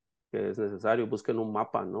consideren que es necesario, busquen un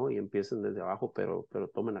mapa, ¿no? Y empiecen desde abajo, pero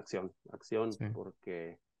tomen acción, Sí.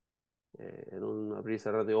 porque en un abrir y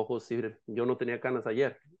cerrar de ojos. Sí, yo no tenía canas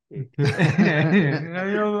ayer. A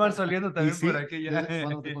mí me van saliendo Y también sí, por aquí ya.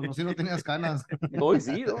 cuando te conocí no tenías canas. No, y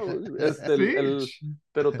sí, no,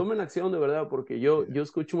 pero tomen acción de verdad, porque yo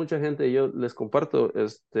escucho mucha gente, yo les comparto,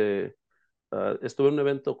 estuve en un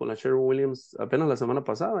evento con la Sherwin Williams apenas la semana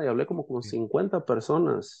pasada y hablé como 50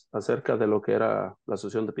 personas acerca de lo que era la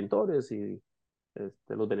asociación de pintores y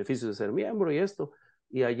los beneficios de ser miembro y esto.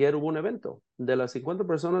 Y ayer hubo un evento. De las 50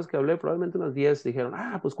 personas que hablé, probablemente unas 10 dijeron,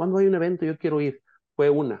 pues cuando hay un evento yo quiero ir. Fue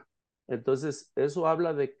una. Entonces, eso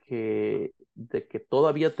habla de que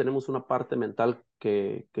todavía tenemos una parte mental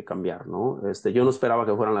que cambiar, ¿no? Yo no esperaba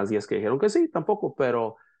que fueran las 10 que dijeron que sí, tampoco,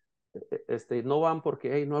 pero no van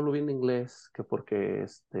porque, hey, no hablo bien inglés, que porque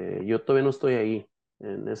yo todavía no estoy ahí,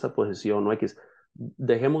 en esa posición, no hay que...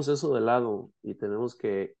 Dejemos eso de lado y tenemos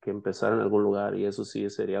que empezar en algún lugar, y eso sí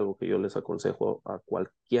sería algo que yo les aconsejo a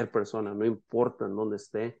cualquier persona, no importa en dónde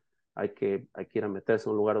esté, hay que ir a meterse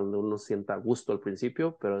en un lugar donde uno sienta gusto al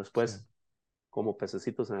principio, pero después, como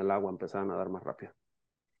pececitos en el agua, empezar a nadar más rápido.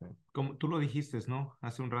 Como tú lo dijiste, ¿no?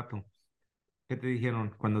 Hace un rato. ¿Qué te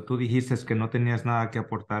dijeron cuando tú dijiste que no tenías nada que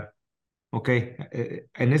aportar? Ok,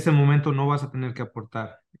 en ese momento no vas a tener que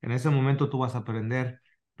aportar, en ese momento tú vas a aprender,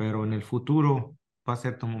 pero en el futuro va a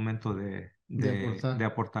ser tu momento de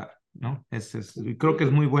aportar, ¿no? Creo que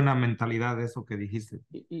es muy buena mentalidad eso que dijiste.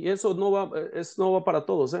 Y eso no va para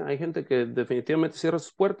todos, ¿eh? Hay gente que definitivamente cierra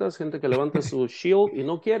sus puertas, gente que levanta su shield y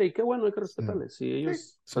no quiere, y qué bueno, hay que respetarles. Si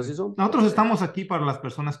ellos así son. Nosotros estamos aquí para las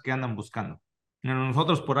personas que andan buscando.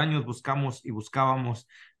 Nosotros por años buscamos y buscábamos,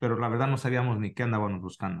 pero la verdad no sabíamos ni qué andábamos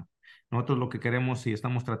buscando. Nosotros lo que queremos y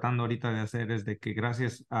estamos tratando ahorita de hacer es de que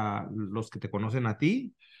gracias a los que te conocen a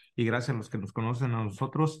ti y gracias a los que nos conocen a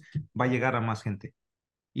nosotros, va a llegar a más gente.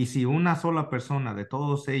 Y si una sola persona de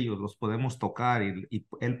todos ellos los podemos tocar y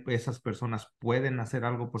esas personas pueden hacer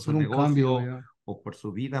algo por su negocio o por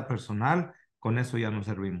su vida personal, con eso ya nos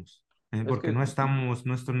servimos. Porque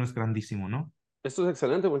esto no es grandísimo, ¿no? Esto es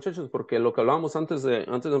excelente, muchachos, porque lo que hablábamos antes de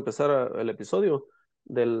empezar el episodio,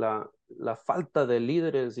 de la falta de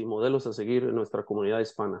líderes y modelos a seguir en nuestra comunidad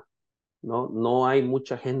hispana, ¿no? No hay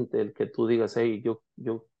mucha gente el que tú digas, hey, yo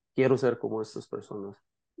quiero ser como estas personas.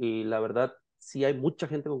 Y la verdad, sí hay mucha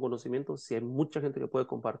gente con conocimiento, sí hay mucha gente que puede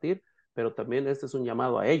compartir, pero también este es un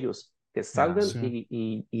llamado a ellos, que salgan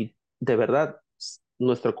y de verdad,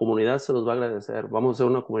 nuestra comunidad se los va a agradecer. Vamos a ser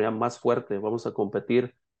una comunidad más fuerte, vamos a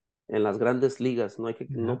competir en las grandes ligas.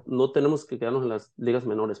 No tenemos que quedarnos en las ligas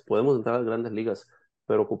menores, podemos entrar a las grandes ligas,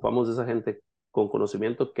 pero ocupamos de esa gente con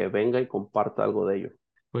conocimiento que venga y comparta algo de ello.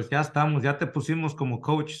 Pues ya estamos, ya te pusimos como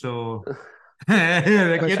coach, so...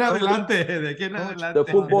 de aquí en adelante, De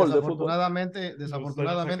fútbol,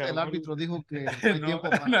 desafortunadamente el árbitro dijo que no hay tiempo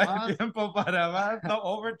para no hay más. tiempo para más, no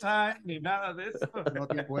overtime, ni nada de eso. No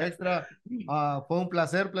tiempo extra. Fue un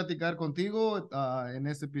placer platicar contigo en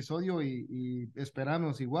este episodio y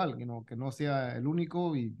esperamos igual, que no sea el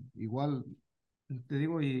único y igual. Te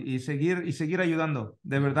digo, y seguir ayudando.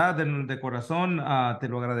 De verdad, de corazón, te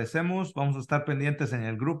lo agradecemos. Vamos a estar pendientes en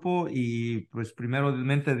el grupo y pues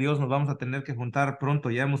primeramente Dios nos vamos a tener que juntar pronto.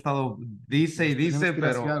 Ya hemos estado, dice,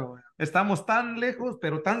 pero estamos tan lejos,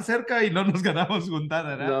 pero tan cerca y no nos ganamos juntar,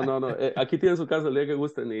 ¿verdad? No. Aquí tienen su casa el día que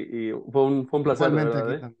gusten y fue un placer, Igualmente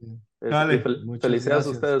 ¿verdad? aquí también. Dale. Felicidades a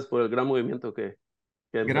ustedes por el gran movimiento que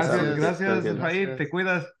empezaron. Gracias, Efraín. Te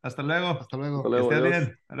cuidas. Hasta luego. Hasta luego. Que estés Adiós.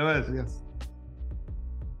 bien. Adiós. Adiós.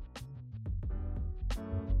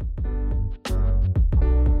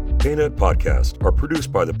 PaintNet podcasts are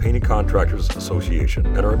produced by the Painting Contractors Association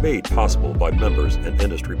and are made possible by members and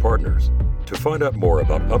industry partners. To find out more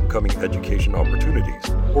about upcoming education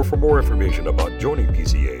opportunities or for more information about joining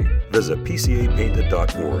PCA, visit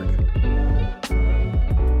pcapainted.org.